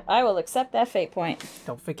 Yep, I will accept that fate point.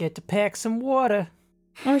 Don't forget to pack some water.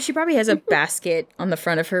 Oh, she probably has a basket on the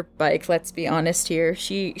front of her bike, let's be honest here.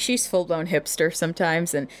 She's full-blown hipster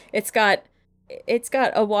sometimes, and it's got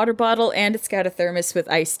a water bottle and it's got a thermos with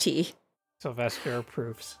iced tea. Sylvester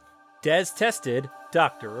approves. Des tested,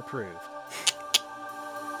 doctor approved.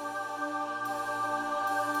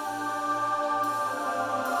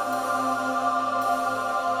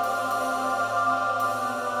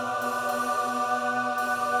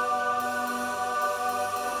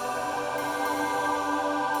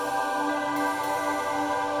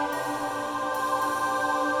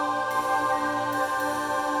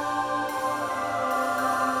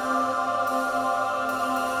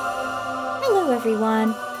 Hello,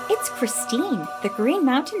 everyone. It's Christine, the Green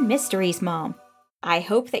Mountain Mysteries mom. I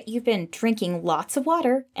hope that you've been drinking lots of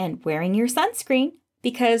water and wearing your sunscreen,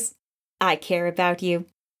 because I care about you.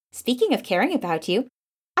 Speaking of caring about you,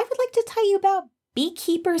 I would like to tell you about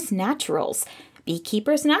Beekeepers Naturals.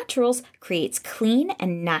 Beekeepers Naturals creates clean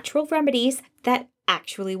and natural remedies that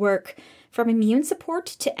actually work. From immune support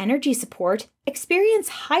to energy support, experience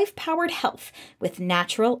hive-powered health with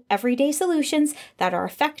natural, everyday solutions that are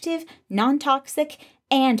effective, non-toxic,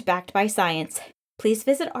 and backed by science. Please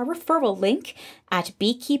visit our referral link at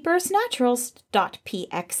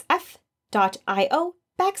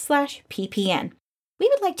beekeepersnaturals.pxf.io/ppn. We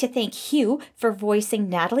would like to thank Hugh for voicing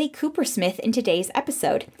Natalie Cooper-Smith in today's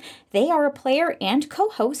episode. They are a player and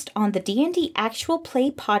co-host on the D&D Actual Play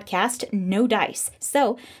podcast, No Dice,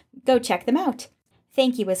 so go check them out.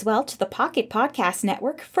 Thank you as well to the Pocket Podcast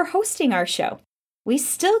Network for hosting our show. We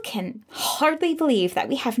still can hardly believe that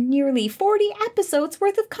we have nearly 40 episodes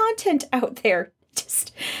worth of content out there.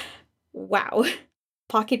 Just wow.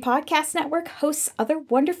 Pocket Podcast Network hosts other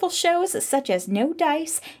wonderful shows such as No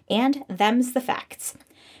Dice and Them's the Facts.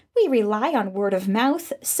 We rely on word of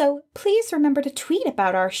mouth, so please remember to tweet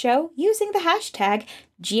about our show using the hashtag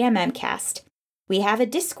GMMcast. We have a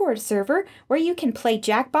Discord server where you can play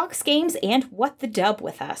Jackbox games and What the Dub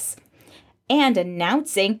with us. And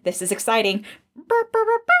announcing, this is exciting,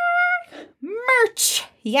 merch!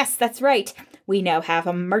 Yes, that's right. We now have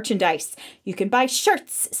a merchandise. You can buy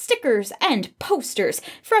shirts, stickers, and posters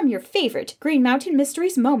from your favorite Green Mountain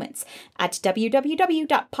Mysteries moments at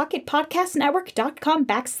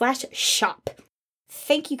www.pocketpodcastnetwork.com/shop.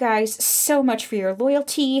 Thank you guys so much for your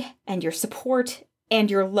loyalty and your support and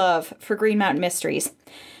your love for Green Mountain Mysteries.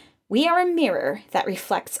 We are a mirror that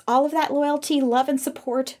reflects all of that loyalty, love, and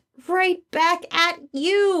support right back at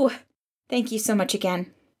you. Thank you so much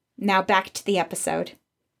again. Now back to the episode.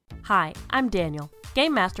 Hi, I'm Daniel,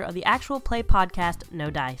 Game Master of the Actual Play podcast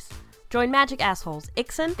No Dice. Join Magic Assholes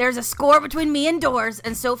Ixon. There's a score between me and Doors,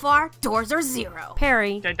 and so far, Doors are 0.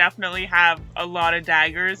 Perry. I definitely have a lot of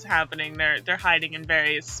daggers happening. They're hiding in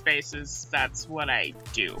various spaces. That's what I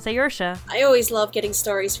do. Sayersha. I always love getting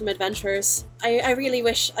stories from adventurers. I really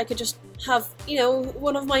wish I could just have,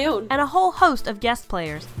 one of my own. And a whole host of guest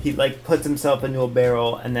players. He, puts himself into a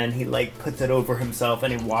barrel, and then he, puts it over himself,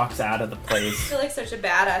 and he walks out of the place. I feel like such a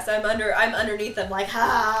badass. I'm underneath them, like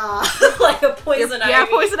a poison ivy. Yeah,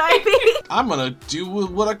 poison ivy. I'm gonna do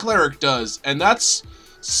what a cleric does, and that's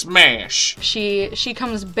smash. She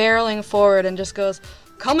comes barreling forward and just goes,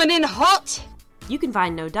 "Coming in hot!" You can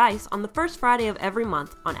find No Dice on the first Friday of every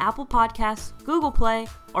month on Apple Podcasts, Google Play,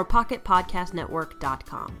 or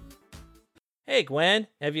PocketPodcastNetwork.com. Hey, Gwen,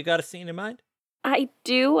 have you got a scene in mind? I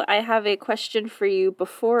do. I have a question for you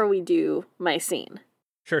before we do my scene.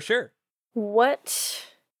 Sure. What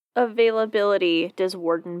availability does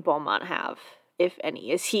Warden Beaumont have if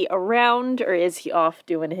any? Is he around, or is he off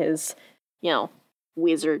doing his,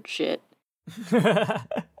 wizard shit?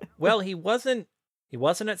 Well, he wasn't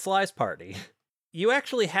at Sly's party. You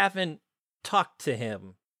actually haven't talked to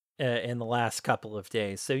him in the last couple of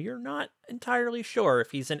days, so you're not entirely sure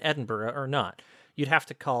if he's in Edinburgh or not. You'd have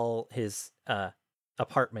to call his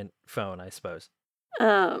apartment phone, I suppose.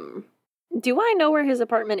 Do I know where his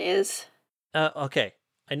apartment is? Okay.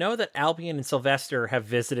 I know that Albion and Sylvester have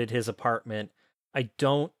visited his apartment. I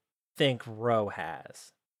don't think Ro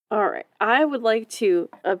has. All right. I would like to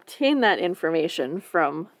obtain that information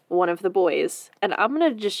from one of the boys, and I'm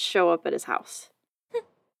going to just show up at his house.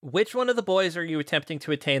 Which one of the boys are you attempting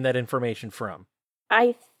to attain that information from?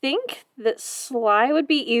 I think that Sly would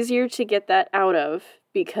be easier to get that out of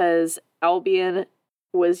because Albion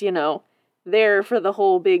was, there for the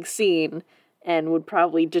whole big scene and would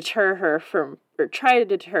probably try to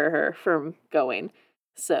deter her from going.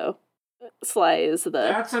 So, Sly is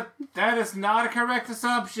the... That is not a correct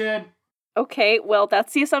assumption. Okay, well,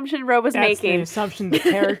 that's the assumption Ro was making. That's the assumption the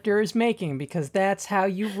character is making, because that's how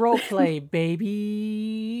you roleplay,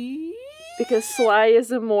 baby. Because Sly is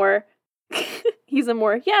he's a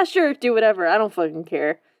more, yeah, sure, do whatever, I don't fucking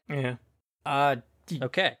care. Yeah.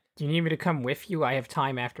 Okay. Do you need me to come with you? I have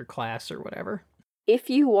time after class or whatever. If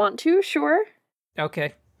you want to, sure.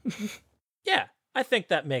 Okay. Yeah, I think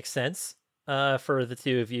that makes sense for the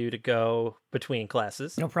two of you to go between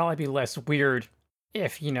classes. It'll probably be less weird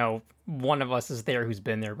if, one of us is there who's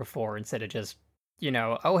been there before instead of just,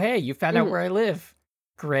 oh, hey, you found out where I live.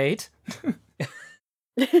 Great.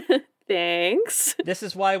 Thanks. This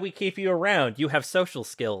is why we keep you around. You have social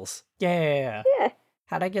skills. Yeah.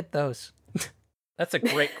 How'd I get those? That's a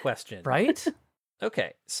great question. Right?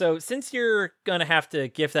 Okay, so since you're going to have to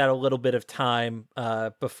give that a little bit of time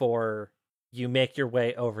before you make your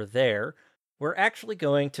way over there, we're actually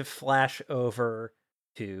going to flash over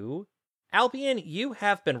to Albion. You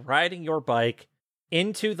have been riding your bike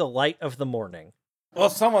into the light of the morning.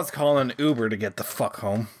 Well, someone's calling an Uber to get the fuck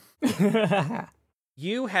home.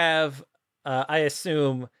 You have, I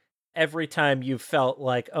assume, every time you've felt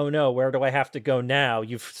like, oh no, where do I have to go now?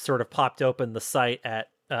 You've sort of popped open the site at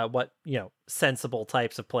sensible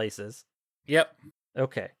types of places. Yep.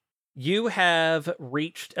 Okay. You have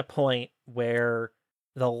reached a point where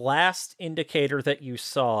the last indicator that you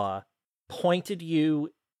saw pointed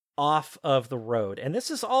you off of the road. And this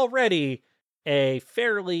is already a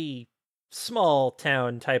fairly small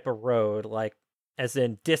town type of road, like as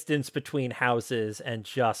in distance between houses and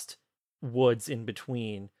just woods in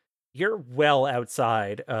between. You're well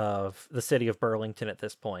outside of the city of Burlington at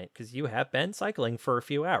this point, because you have been cycling for a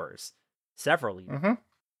few hours. Several years. Mm-hmm.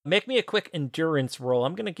 Make me a quick endurance roll.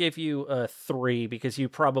 I'm going to give you a 3 because you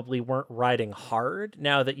probably weren't riding hard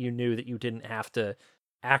now that you knew that you didn't have to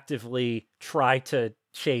actively try to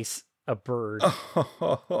chase a bird.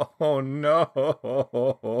 Oh no.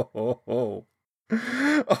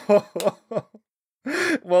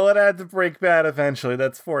 Well, it had to break bad eventually.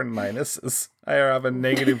 That's 4 minuses. I have a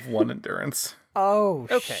 -1 endurance. Oh,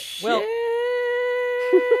 okay. Well,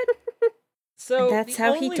 so and that's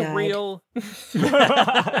how he died. Real...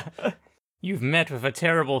 You've met with a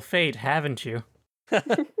terrible fate, haven't you?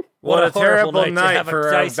 What a terrible night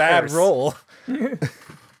for a bad roll.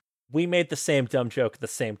 We made the same dumb joke at the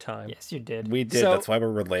same time. Yes, you did. We did. That's why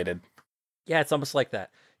we're related. Yeah, it's almost like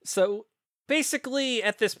that. So basically,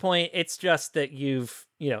 at this point, it's just that you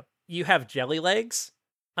have jelly legs,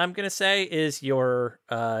 I'm going to say, is your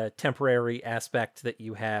temporary aspect that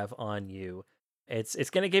you have on you. It's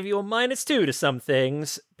going to give you a -2 to some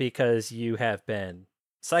things because you have been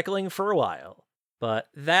cycling for a while. But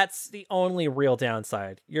that's the only real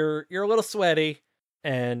downside. You're a little sweaty,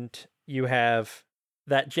 and you have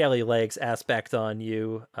that jelly legs aspect on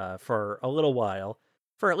you for a little while,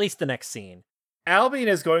 for at least the next scene. Albion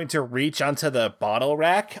is going to reach onto the bottle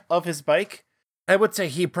rack of his bike. I would say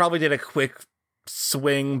he probably did a quick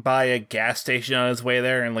swing by a gas station on his way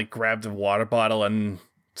there and grabbed a water bottle and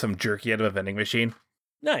some jerky out of a vending machine.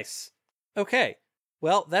 Nice. Okay.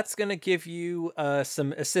 Well, that's going to give you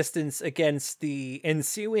some assistance against the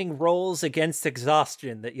ensuing rolls against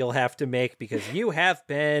exhaustion that you'll have to make because you have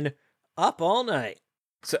been up all night.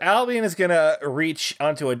 So Albion is going to reach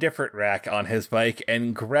onto a different rack on his bike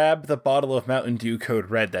and grab the bottle of Mountain Dew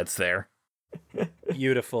Code Red that's there.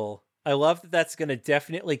 Beautiful. I love that that's going to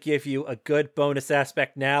definitely give you a good bonus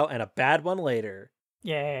aspect now and a bad one later.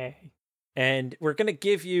 Yay. And we're going to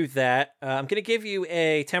give you that. I'm going to give you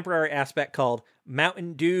a temporary aspect called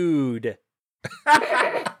Mountain Dude.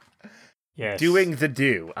 Yes. Doing the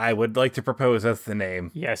do. I would like to propose as the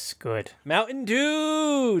name. Yes, good. Mountain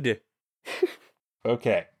Dude!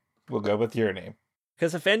 Okay. We'll go with your name.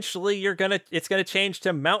 Because eventually it's gonna change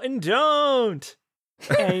to Mountain Don't.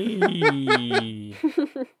 Hey.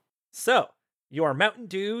 So, you are Mountain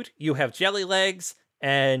Dude, you have jelly legs,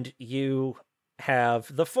 and you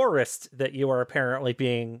have the forest that you are apparently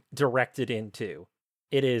being directed into.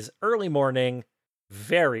 It is early morning,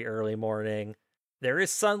 very early morning. There is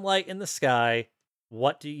sunlight in the sky.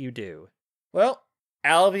 What do you do? Well,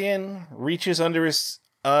 Albion reaches under his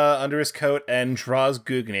coat and draws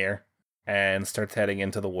Gugnir and starts heading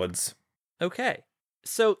into the woods. Okay.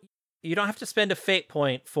 So, you don't have to spend a fate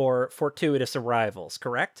point for fortuitous arrivals,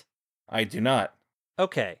 correct? I do not.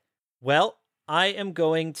 Okay. Well, I am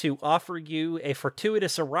going to offer you a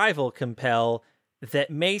fortuitous arrival compel that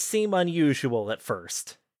may seem unusual at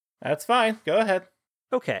first. That's fine. Go ahead.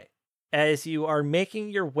 Okay. As you are making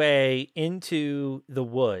your way into the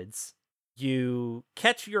woods, you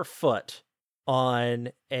catch your foot on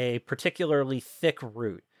a particularly thick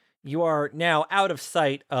root. You are now out of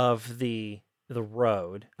sight of the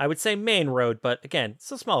road. I would say main road, but again,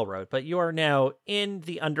 it's a small road. But you are now in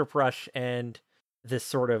the underbrush and this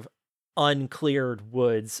sort of uncleared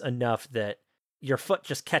woods enough that your foot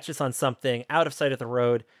just catches on something out of sight of the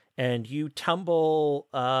road, and you tumble,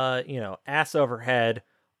 ass over head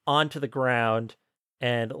onto the ground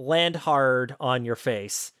and land hard on your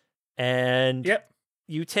face. And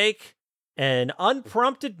you take an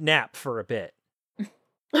unprompted nap for a bit.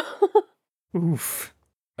 Oof.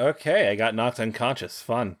 Okay, I got knocked unconscious.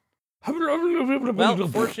 Fun. Well,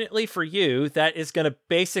 fortunately for you, that is going to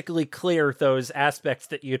basically clear those aspects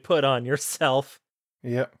that you'd put on yourself.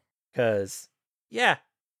 Yep. Because,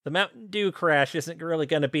 the Mountain Dew crash isn't really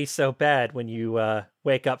going to be so bad when you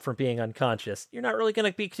wake up from being unconscious. You're not really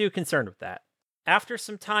going to be too concerned with that. After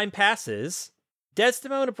some time passes,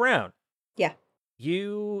 Desdemona Brown. Yeah.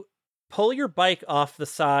 You pull your bike off the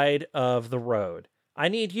side of the road. I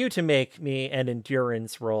need you to make me an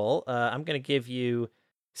endurance roll. I'm going to give you,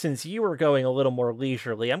 since you were going a little more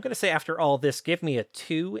leisurely, I'm going to say after all this, give me a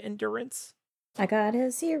 2 endurance. I got a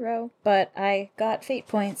 0, but I got fate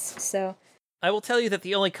points, so... I will tell you that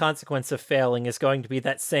the only consequence of failing is going to be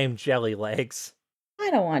that same jelly legs.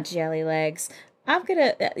 I don't want jelly legs. I'm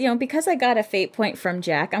gonna, because I got a fate point from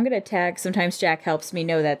Jack, I'm gonna tag sometimes Jack helps me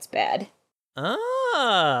know that's bad.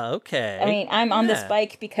 Ah, okay. I mean, I'm on this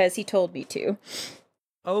bike because he told me to.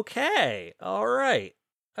 Okay, all right.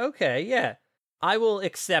 Okay, yeah. I will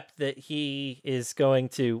accept that he is going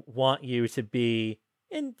to want you to be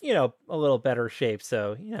in, a little better shape,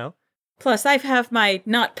 so, Plus, I have my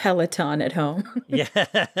not Peloton at home. Yeah.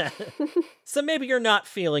 So maybe you're not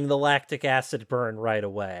feeling the lactic acid burn right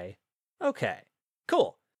away. Okay,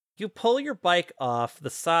 cool. You pull your bike off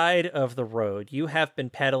the side of the road. You have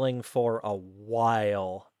been pedaling for a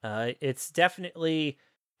while. It's definitely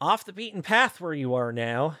off the beaten path where you are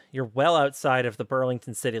now. You're well outside of the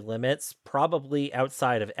Burlington city limits, probably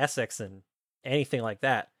outside of Essex and anything like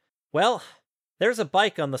that. Well, there's a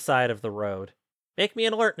bike on the side of the road. Make me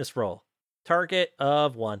an alertness roll. Target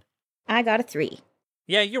of 1. I got a 3.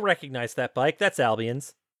 Yeah, you recognize that bike. That's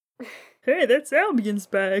Albion's. Hey, that's Albion's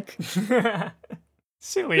bike.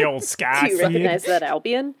 Silly old Scott. Do you recognize that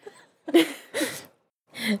Albion?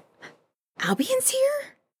 Albion's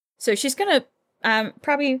here? So she's gonna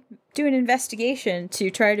probably do an investigation to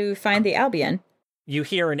try to find the Albion. You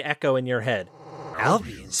hear an echo in your head.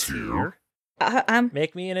 Albion's here?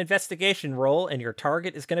 Make me an investigation roll, and your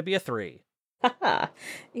target is going to be a 3. Haha.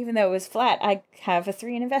 Even though it was flat, I have a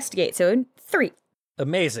 3 in investigate, so 3.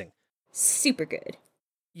 Amazing. Super good.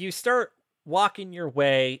 You start walking your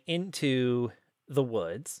way into the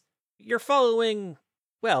woods. You're following,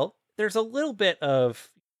 well, there's a little bit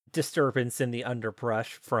of disturbance in the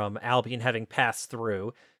underbrush from Albion having passed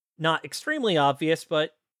through. Not extremely obvious,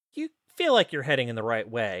 but you feel like you're heading in the right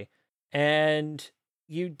way. And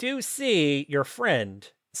you do see your friend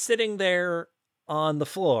sitting there on the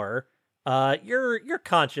floor. You're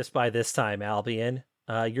conscious by this time, Albion.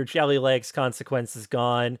 Your jelly legs consequence is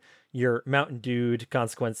gone. Your Mountain Dude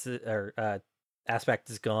consequence or aspect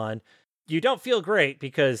is gone. You don't feel great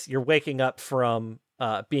because you're waking up from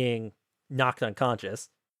being knocked unconscious.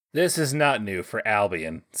 This is not new for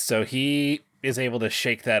Albion, so he is able to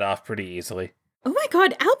shake that off pretty easily. Oh my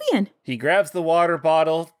god, Albion! He grabs the water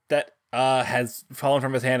bottle that has fallen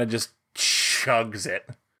from his hand and just chugs it.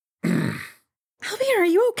 Albion, are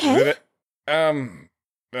you okay?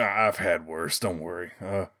 I've had worse, don't worry.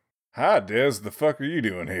 Hi, Des, the fuck are you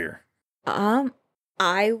doing here?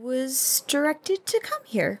 I was directed to come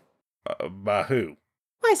here. By who?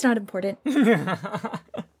 Why, it's not important.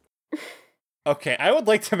 Okay, I would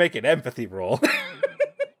like to make an empathy roll.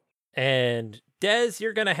 And Des,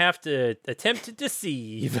 you're gonna have to attempt to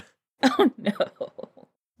deceive. Oh no.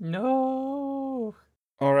 No.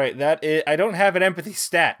 All right, that is. I don't have an empathy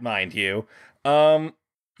stat, mind you.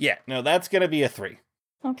 Yeah, no, that's gonna be a 3.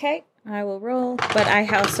 Okay, I will roll. But I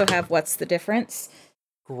also have what's the difference?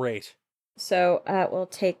 Great. So we'll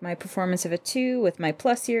take my performance of a 2 with my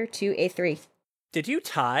plus here to a 3. Did you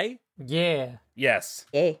tie? Yeah. Yes.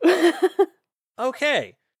 Yay.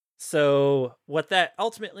 Okay. So what that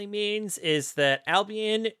ultimately means is that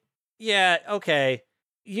Albion, yeah, okay,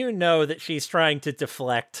 you know that she's trying to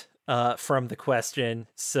deflect from the question.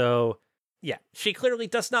 So, yeah, she clearly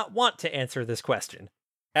does not want to answer this question.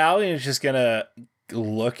 Albion is just gonna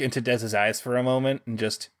look into Dez's eyes for a moment and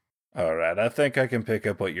just, all right, I think I can pick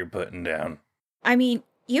up what you're putting down. I mean,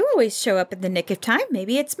 you always show up in the nick of time.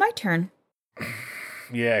 Maybe it's my turn.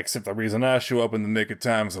 Yeah, except the reason I show up in the nick of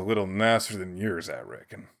time is a little nicer than yours, I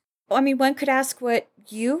reckon. I mean, one could ask what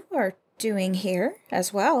you are doing here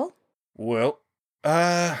as well. Well,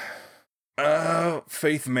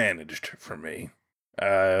 faith managed for me.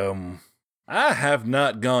 I have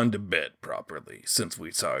not gone to bed properly since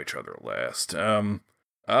we saw each other last.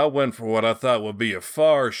 I went for what I thought would be a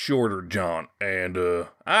far shorter jaunt, and,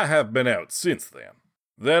 I have been out since then.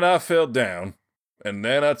 Then I fell down, and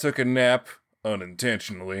then I took a nap,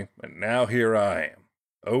 unintentionally, and now here I am.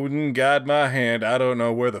 Odin, guide my hand. I don't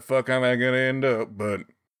know where the fuck I'm gonna end up, but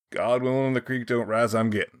God willing the creek don't rise,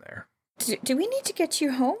 I'm getting there. Do we need to get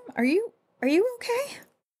you home? Are you okay?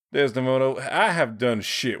 Desdemona, I have done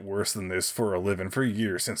shit worse than this for a living for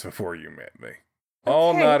years since before you met me.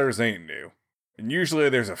 All-nighters ain't new, and usually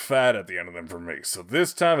there's a fight at the end of them for me, so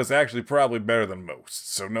this time it's actually probably better than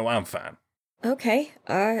most, so no, I'm fine. Okay,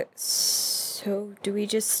 so do we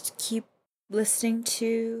just keep listening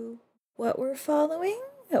to what we're following,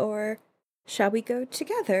 or shall we go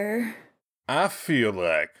together? I feel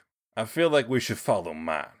like we should follow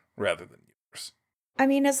mine, rather than yours. I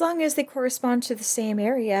mean, as long as they correspond to the same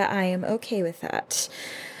area, I am okay with that.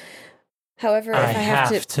 However, if I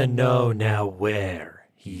have to know now where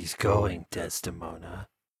he's going, Desdemona.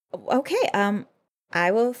 Okay,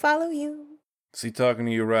 I will follow you. Is he talking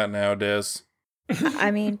to you right now, Des?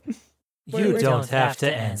 I mean... You don't have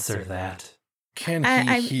to answer that. Can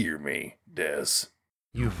he hear me, Des?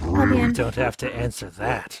 You really don't have to answer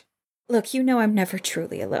that. Look, you know I'm never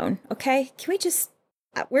truly alone, okay? Can we just...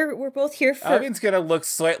 We're both here for... Albion's gonna look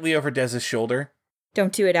slightly over Dez's shoulder.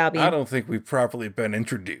 Don't do it, Albion. I don't think we've properly been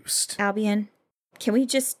introduced. Albion, can we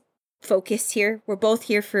just focus here? We're both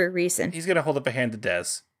here for a reason. He's gonna hold up a hand to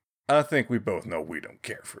Dez. I think we both know we don't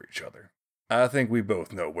care for each other. I think we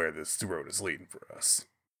both know where this road is leading for us.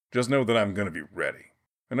 Just know that I'm gonna be ready.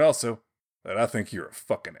 And also, that I think you're a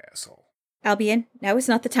fucking asshole. Albion, now is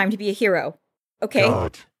not the time to be a hero. Okay?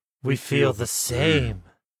 God, we feel the same.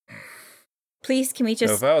 Please, can we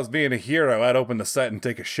just... Now, if I was being a hero, I'd open the sight and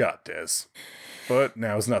take a shot, Des. But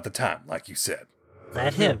now's not the time, like you said.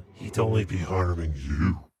 Let him. He'd only be harming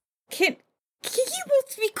you. Can you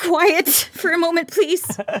both be quiet for a moment, please?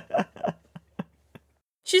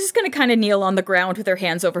 She's just gonna kind of kneel on the ground with her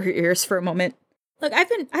hands over her ears for a moment. Look, I've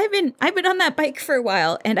been on that bike for a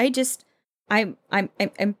while, and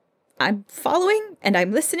I'm following and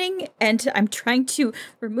I'm listening and I'm trying to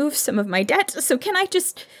remove some of my debt. So can I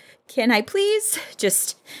please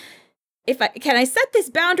just, can I set this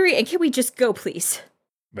boundary and can we just go, please?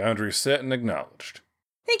 Boundary set and acknowledged.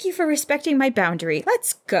 Thank you for respecting my boundary.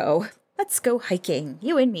 Let's go. Let's go hiking,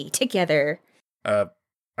 you and me together.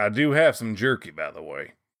 I do have some jerky, by the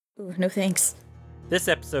way. Ooh, no thanks. This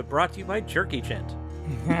episode brought to you by Jerky Gent.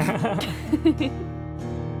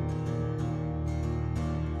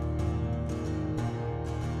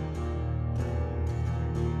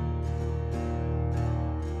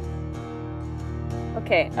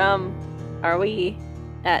 Okay, are we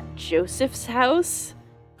at Joseph's house?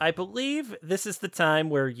 I believe this is the time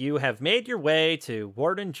where you have made your way to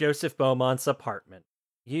Warden Joseph Beaumont's apartment.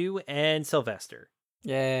 You and Sylvester.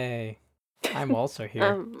 Yay. I'm also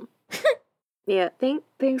here. Yeah,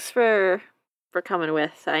 thanks for coming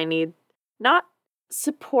with. I need not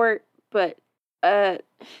support, but I'm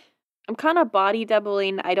kind of body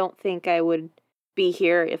doubling. I don't think I would be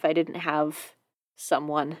here if I didn't have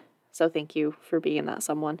someone. So thank you for being that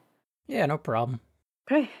someone. Yeah, no problem.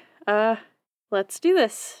 Okay, let's do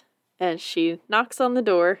this. And she knocks on the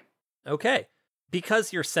door. Okay.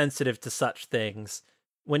 Because you're sensitive to such things,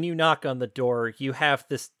 when you knock on the door, you have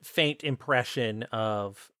this faint impression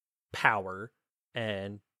of power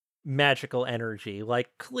and magical energy. Like,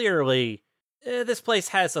 clearly, this place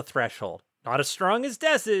has a threshold. Not as strong as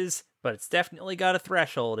Dez's, but it's definitely got a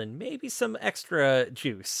threshold and maybe some extra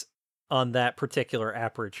juice on that particular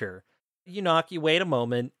aperture. You knock, you wait a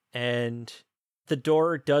moment, and the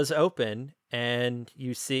door does open, and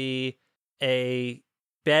you see a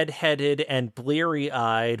bed-headed and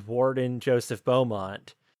bleary-eyed Warden Joseph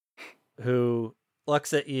Beaumont, who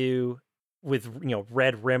looks at you with,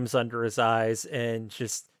 red rims under his eyes and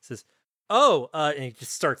just says, and he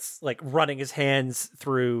just starts, running his hands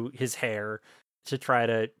through his hair to try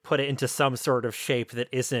to put it into some sort of shape that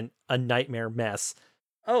isn't a nightmare mess.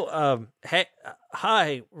 Hey,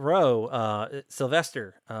 hi, Ro,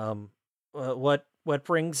 Sylvester. What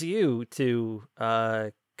brings you to,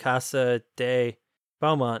 Casa de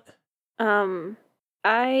Beaumont? Come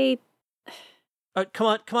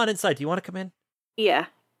on inside. Do you want to come in? Yeah,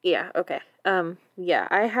 okay. I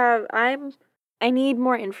need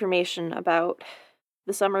more information about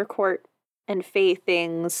the summer court and Fae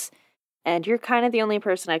things, and you're kind of the only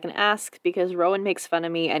person I can ask because Rowan makes fun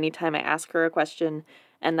of me anytime I ask her a question,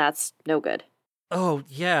 and that's no good. Oh,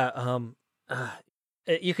 yeah,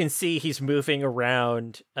 you can see he's moving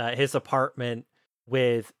around his apartment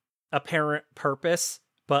with apparent purpose,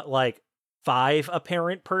 but 5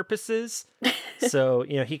 apparent purposes. So,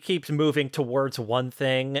 he keeps moving towards one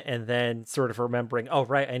thing and then sort of remembering, oh,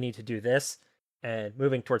 right, I need to do this, and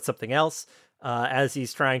moving towards something else. As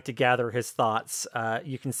he's trying to gather his thoughts,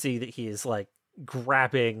 you can see that he is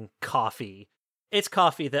grabbing coffee. It's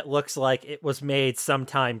coffee that looks like it was made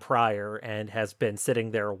sometime prior and has been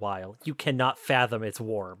sitting there a while. You cannot fathom it's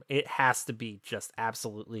warm. It has to be just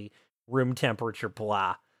absolutely room temperature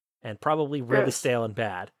blah, and probably really stale and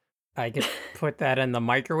bad. I could put that in the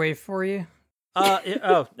microwave for you.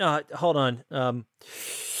 No, hold on.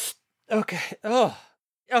 Okay. Oh,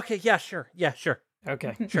 okay. Yeah, sure.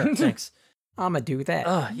 Okay. Sure. Thanks. I'ma do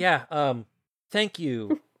that. Yeah. Thank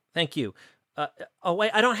you.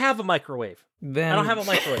 Wait, I don't have a microwave. Then I don't have a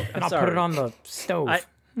microwave. I'll put it on the stove.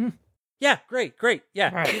 Yeah, great.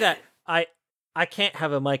 Yeah, right. Do that. I can't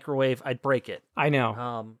have a microwave. I'd break it. I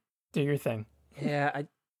know. Do your thing. Yeah,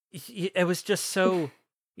 it was just so...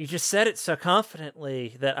 You just said it so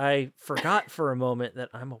confidently that I forgot for a moment that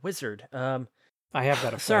I'm a wizard. I have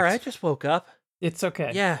that effect. Sorry, I just woke up. It's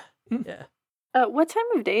okay. Yeah. What time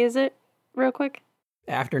of day is it, real quick?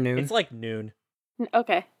 Afternoon. It's noon.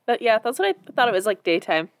 Okay. That's what I thought it was,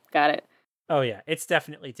 daytime. Got it. Oh, yeah, it's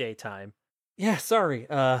definitely daytime. Yeah, sorry.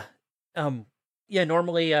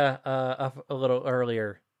 Normally, up a little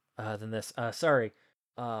earlier, than this. Sorry.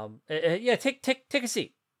 Yeah, take a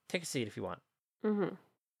seat. Take a seat if you want. Mm-hmm.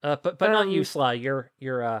 But not you, Sly. You're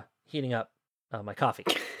heating up my coffee.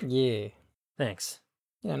 Yeah. Thanks.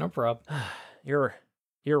 Yeah, no problem. You're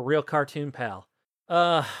a real cartoon pal.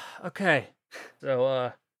 Okay.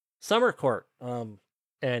 So summer court.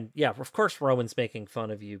 And yeah, of course Rowan's making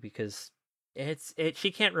fun of you because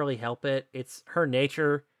she can't really help it. It's her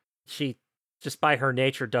nature. She just by her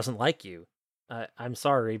nature doesn't like you. I'm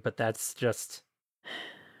sorry, but that's just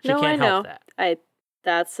she can't help that.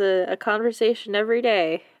 That's a conversation every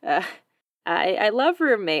day. I love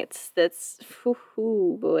roommates. That's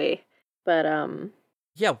boy. But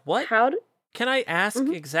yeah, what? Can I ask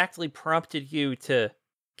exactly prompted you to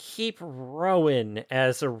keep Rowan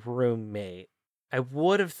as a roommate? I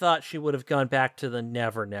would have thought she would have gone back to the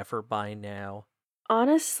Never Never by now.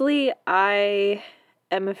 Honestly, I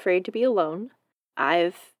am afraid to be alone.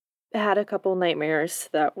 I've had a couple nightmares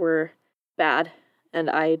that were bad, and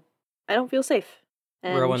I don't feel safe.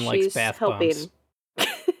 And Rowan likes bath bombs.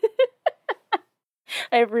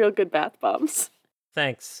 I have real good bath bombs.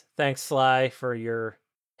 Thanks, Sly, for your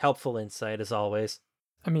helpful insight as always.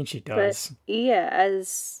 I mean, she does. But yeah,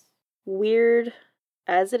 as weird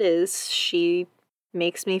as it is, she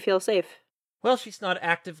makes me feel safe. Well, she's not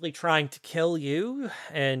actively trying to kill you,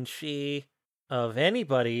 and she, of any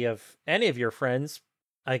of your friends,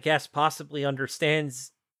 I guess possibly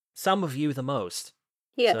understands some of you the most.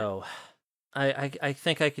 Yeah. So, I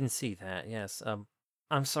think I can see that, yes.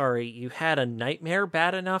 I'm sorry, you had a nightmare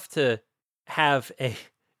bad enough to have a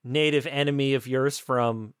native enemy of yours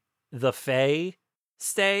from the Fae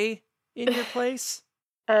stay in your place?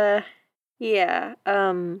 Yeah.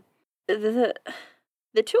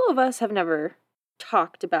 The two of us have never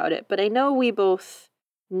talked about it, but I know we both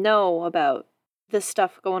know about the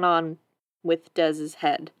stuff going on with Dez's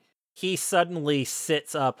head. He suddenly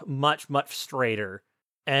sits up much, much straighter,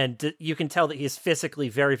 and you can tell that he's physically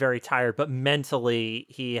very, very tired, but mentally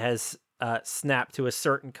he has snapped to a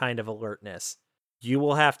certain kind of alertness. You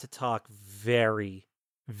will have to talk very,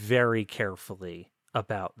 very carefully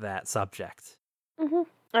about that subject. Mm-hmm.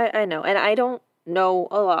 I know, and I don't know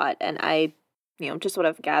a lot, and I, just what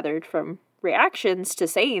I've gathered from reactions to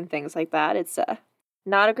saying things like that, it's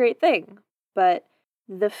not a great thing. But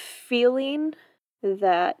the feeling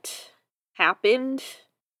that happened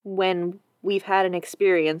when we've had an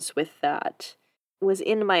experience with that. It was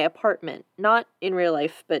in my apartment, not in real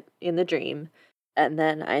life, but in the dream. And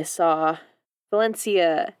then I saw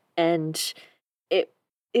Valencia, and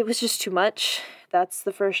it was just too much. That's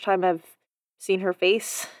the first time I've seen her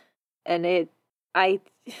face, and I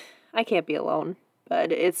can't be alone.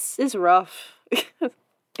 But it's rough.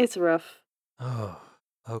 It's rough. Oh,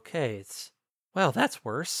 okay. Well, that's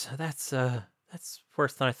worse. That's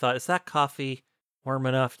worse than I thought. Is that coffee warm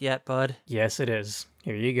enough yet, bud? Yes, it is.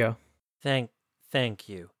 Here you go. Thank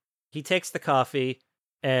you. He takes the coffee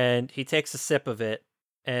and he takes a sip of it,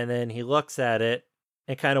 and then he looks at it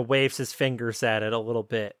and kind of waves his fingers at it a little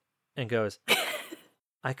bit and goes,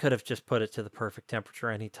 I could have just put it to the perfect temperature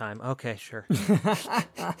anytime. Okay, sure.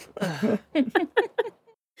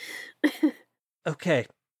 Okay.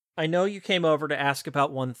 I know you came over to ask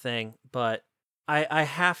about one thing, but I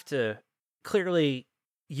have to, clearly,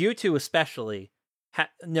 you two especially,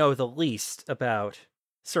 know the least about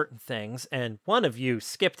certain things, and one of you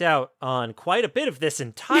skipped out on quite a bit of this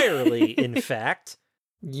entirely, in fact.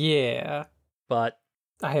 Yeah. But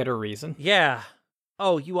I had a reason. Yeah.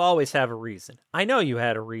 Oh, you always have a reason. I know you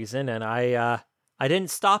had a reason, and I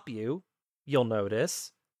didn't stop you, you'll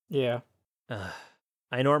notice. Yeah.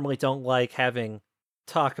 I normally don't like having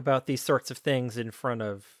talk about these sorts of things in front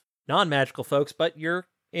of non-magical folks, but you're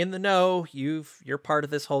in the know. You're part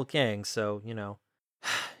of this whole gang, so,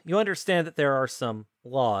 you understand that there are some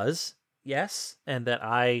laws, yes, and that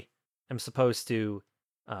I am supposed to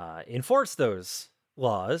enforce those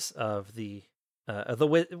laws of the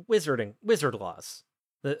wizard laws,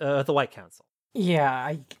 the White Council. Yeah,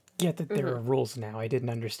 I get that there are rules now. I didn't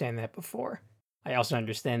understand that before. I also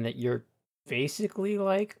understand that you're basically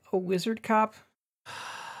like a wizard cop.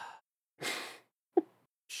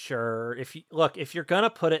 Sure. If you're gonna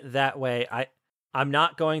put it that way, I'm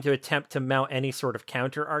not going to attempt to mount any sort of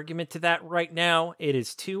counter argument to that right now. It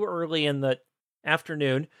is too early in the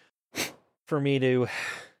afternoon for me to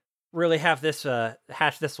really have this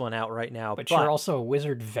hash this one out right now. But you're also a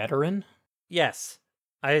wizard veteran? Yes.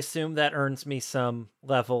 I assume that earns me some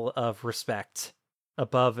level of respect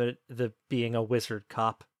above the being a wizard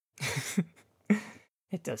cop.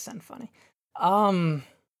 It does sound funny.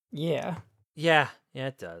 Yeah. Yeah,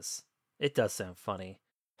 it does. It does sound funny.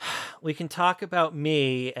 We can talk about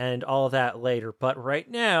me and all that later, but right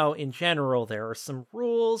now, in general, there are some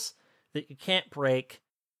rules that you can't break,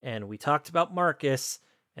 and we talked about Marcus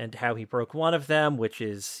and how he broke one of them, which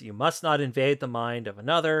is you must not invade the mind of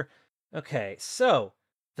another. Okay, so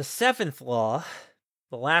the 7th law,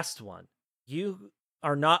 the last one, you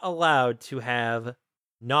are not allowed to have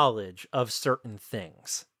knowledge of certain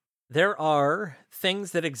things. There are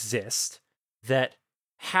things that exist that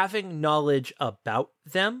having knowledge about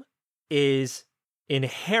them is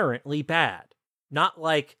inherently bad. Not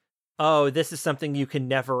like, oh, this is something you can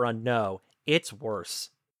never unknow. It's worse.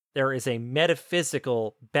 There is a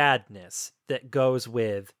metaphysical badness that goes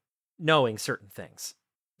with knowing certain things.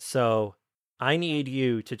 So I need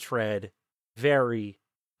you to tread very,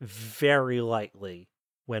 very lightly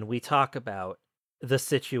when we talk about the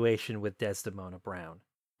situation with Desdemona Brown.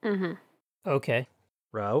 Mm-hmm. Okay.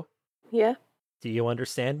 Ro? Yeah? Do you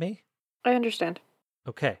understand me? I understand.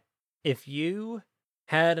 Okay. If you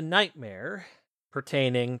had a nightmare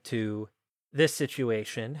pertaining to this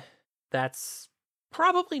situation, that's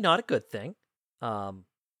probably not a good thing. I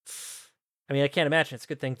mean, I can't imagine it's a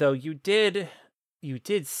good thing, though. You did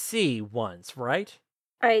see once, right?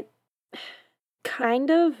 I kind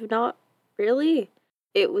of, not really.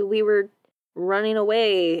 We were running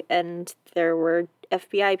away, and there were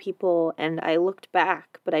FBI people, and I looked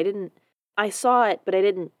back, but I saw it, but I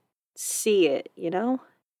didn't see it,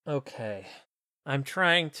 Okay. I'm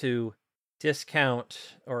trying to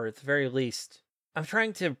discount, or at the very least, I'm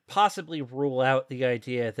trying to possibly rule out the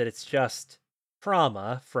idea that it's just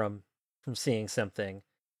trauma from seeing something,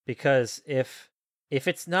 because if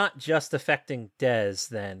it's not just affecting Dez,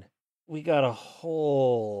 then we got a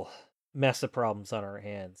whole mess of problems on our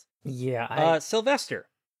hands. Yeah. Sylvester.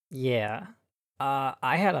 Yeah.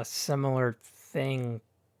 I had a similar thing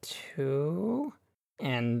too,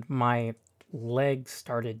 and my leg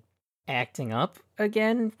started acting up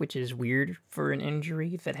again, which is weird for an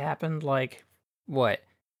injury that happened like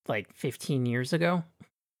 15 years ago?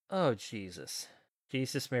 Oh, Jesus.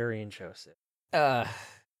 Jesus, Mary, and Joseph.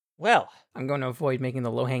 Well, I'm going to avoid making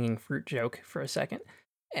the low-hanging fruit joke for a second.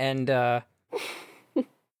 And, I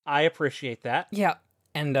appreciate that. Yeah.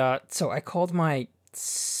 And, so I called my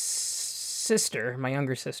sister, my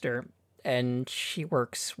younger sister, and she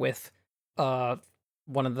works with,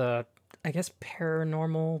 one of the, I guess,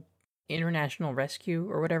 paranormal international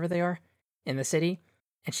rescue or whatever they are in the city.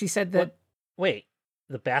 And she said that... Wait,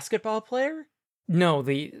 the basketball player? No,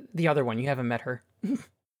 the other one. You haven't met her.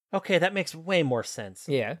 Okay, that makes way more sense.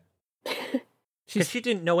 Yeah. Because she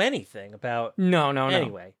didn't know anything about... No.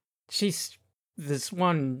 Anyway. This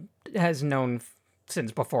one has known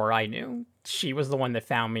since before I knew. She was the one that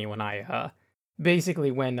found me when I,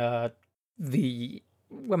 basically when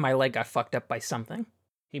my leg got fucked up by something.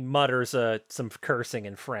 He mutters some cursing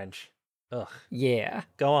in French. Ugh. Yeah.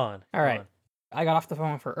 Go on. All right. I got off the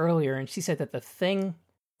phone with her earlier, and she said that the thing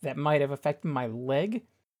that might have affected my leg,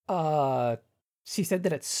 she said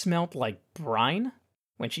that it smelled like brine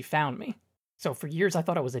when she found me. So for years I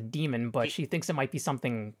thought it was a demon, but she thinks it might be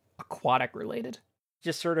something aquatic related.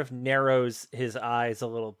 Just sort of narrows his eyes a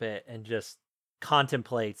little bit and just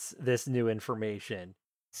contemplates this new information.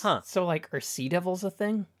 Huh. So, like, are sea devils a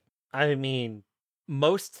thing? I mean,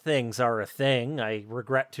 most things are a thing, I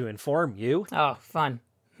regret to inform you. Oh, fun.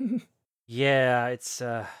 Yeah, it's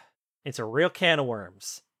a real can of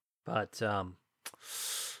worms. But,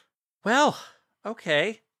 well,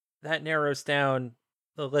 okay. That narrows down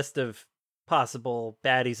the list of possible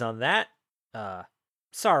baddies on that.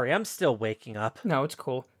 Sorry, I'm still waking up. No, it's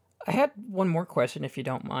cool. I had one more question, if you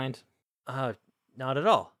don't mind. Not at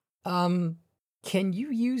all. Can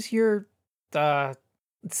you use your,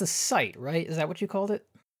 it's a sight, right? Is that what you called it?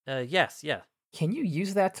 Yes, yeah. Can you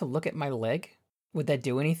use that to look at my leg? Would that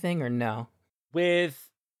do anything or no?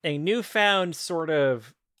 With a newfound sort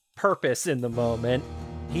of purpose in the moment,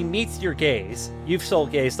 he meets your gaze. You've soul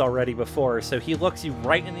gazed already before, so he looks you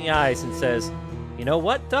right in the eyes and says, "You know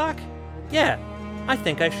what, Doc? Yeah, I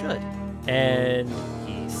think I should." And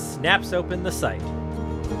he snaps open the sight.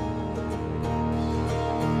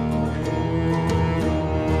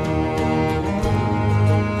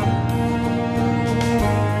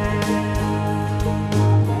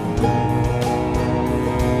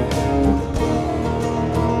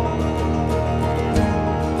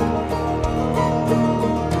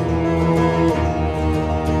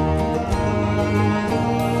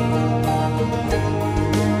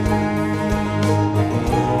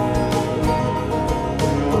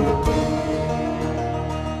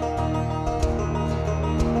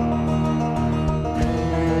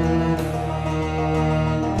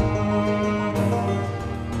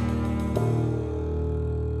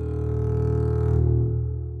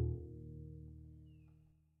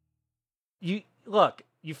 Look,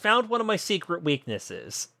 you found one of my secret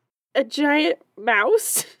weaknesses. A giant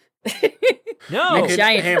mouse? No,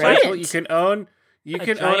 Rachel, you can own a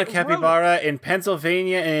giant capybara in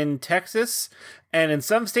Pennsylvania and Texas, and in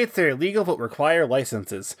some states they're illegal but require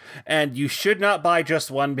licenses. And you should not buy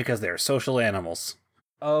just one because they're social animals.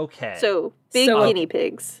 Okay. So, big guinea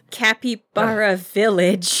pigs. Capybara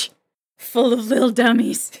village full of little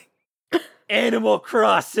dummies. Animal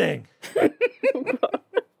Crossing.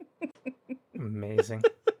 Amazing.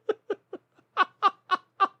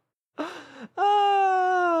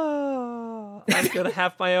 I'm gonna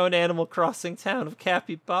have my own Animal Crossing town of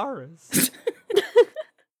capybaras.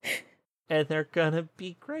 And they're gonna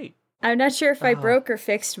be great. I'm not sure if I broke or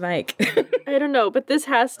fixed Mike. I don't know, but this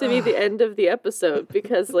has to be the end of the episode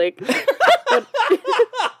because, like,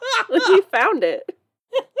 we found it.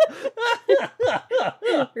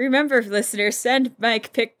 Remember, listeners, send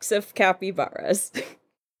Mike pics of capybaras.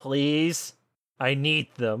 Please. I need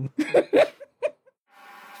them.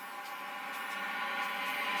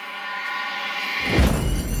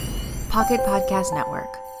 Pocket Podcast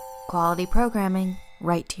Network. Quality programming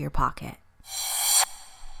right to your pocket.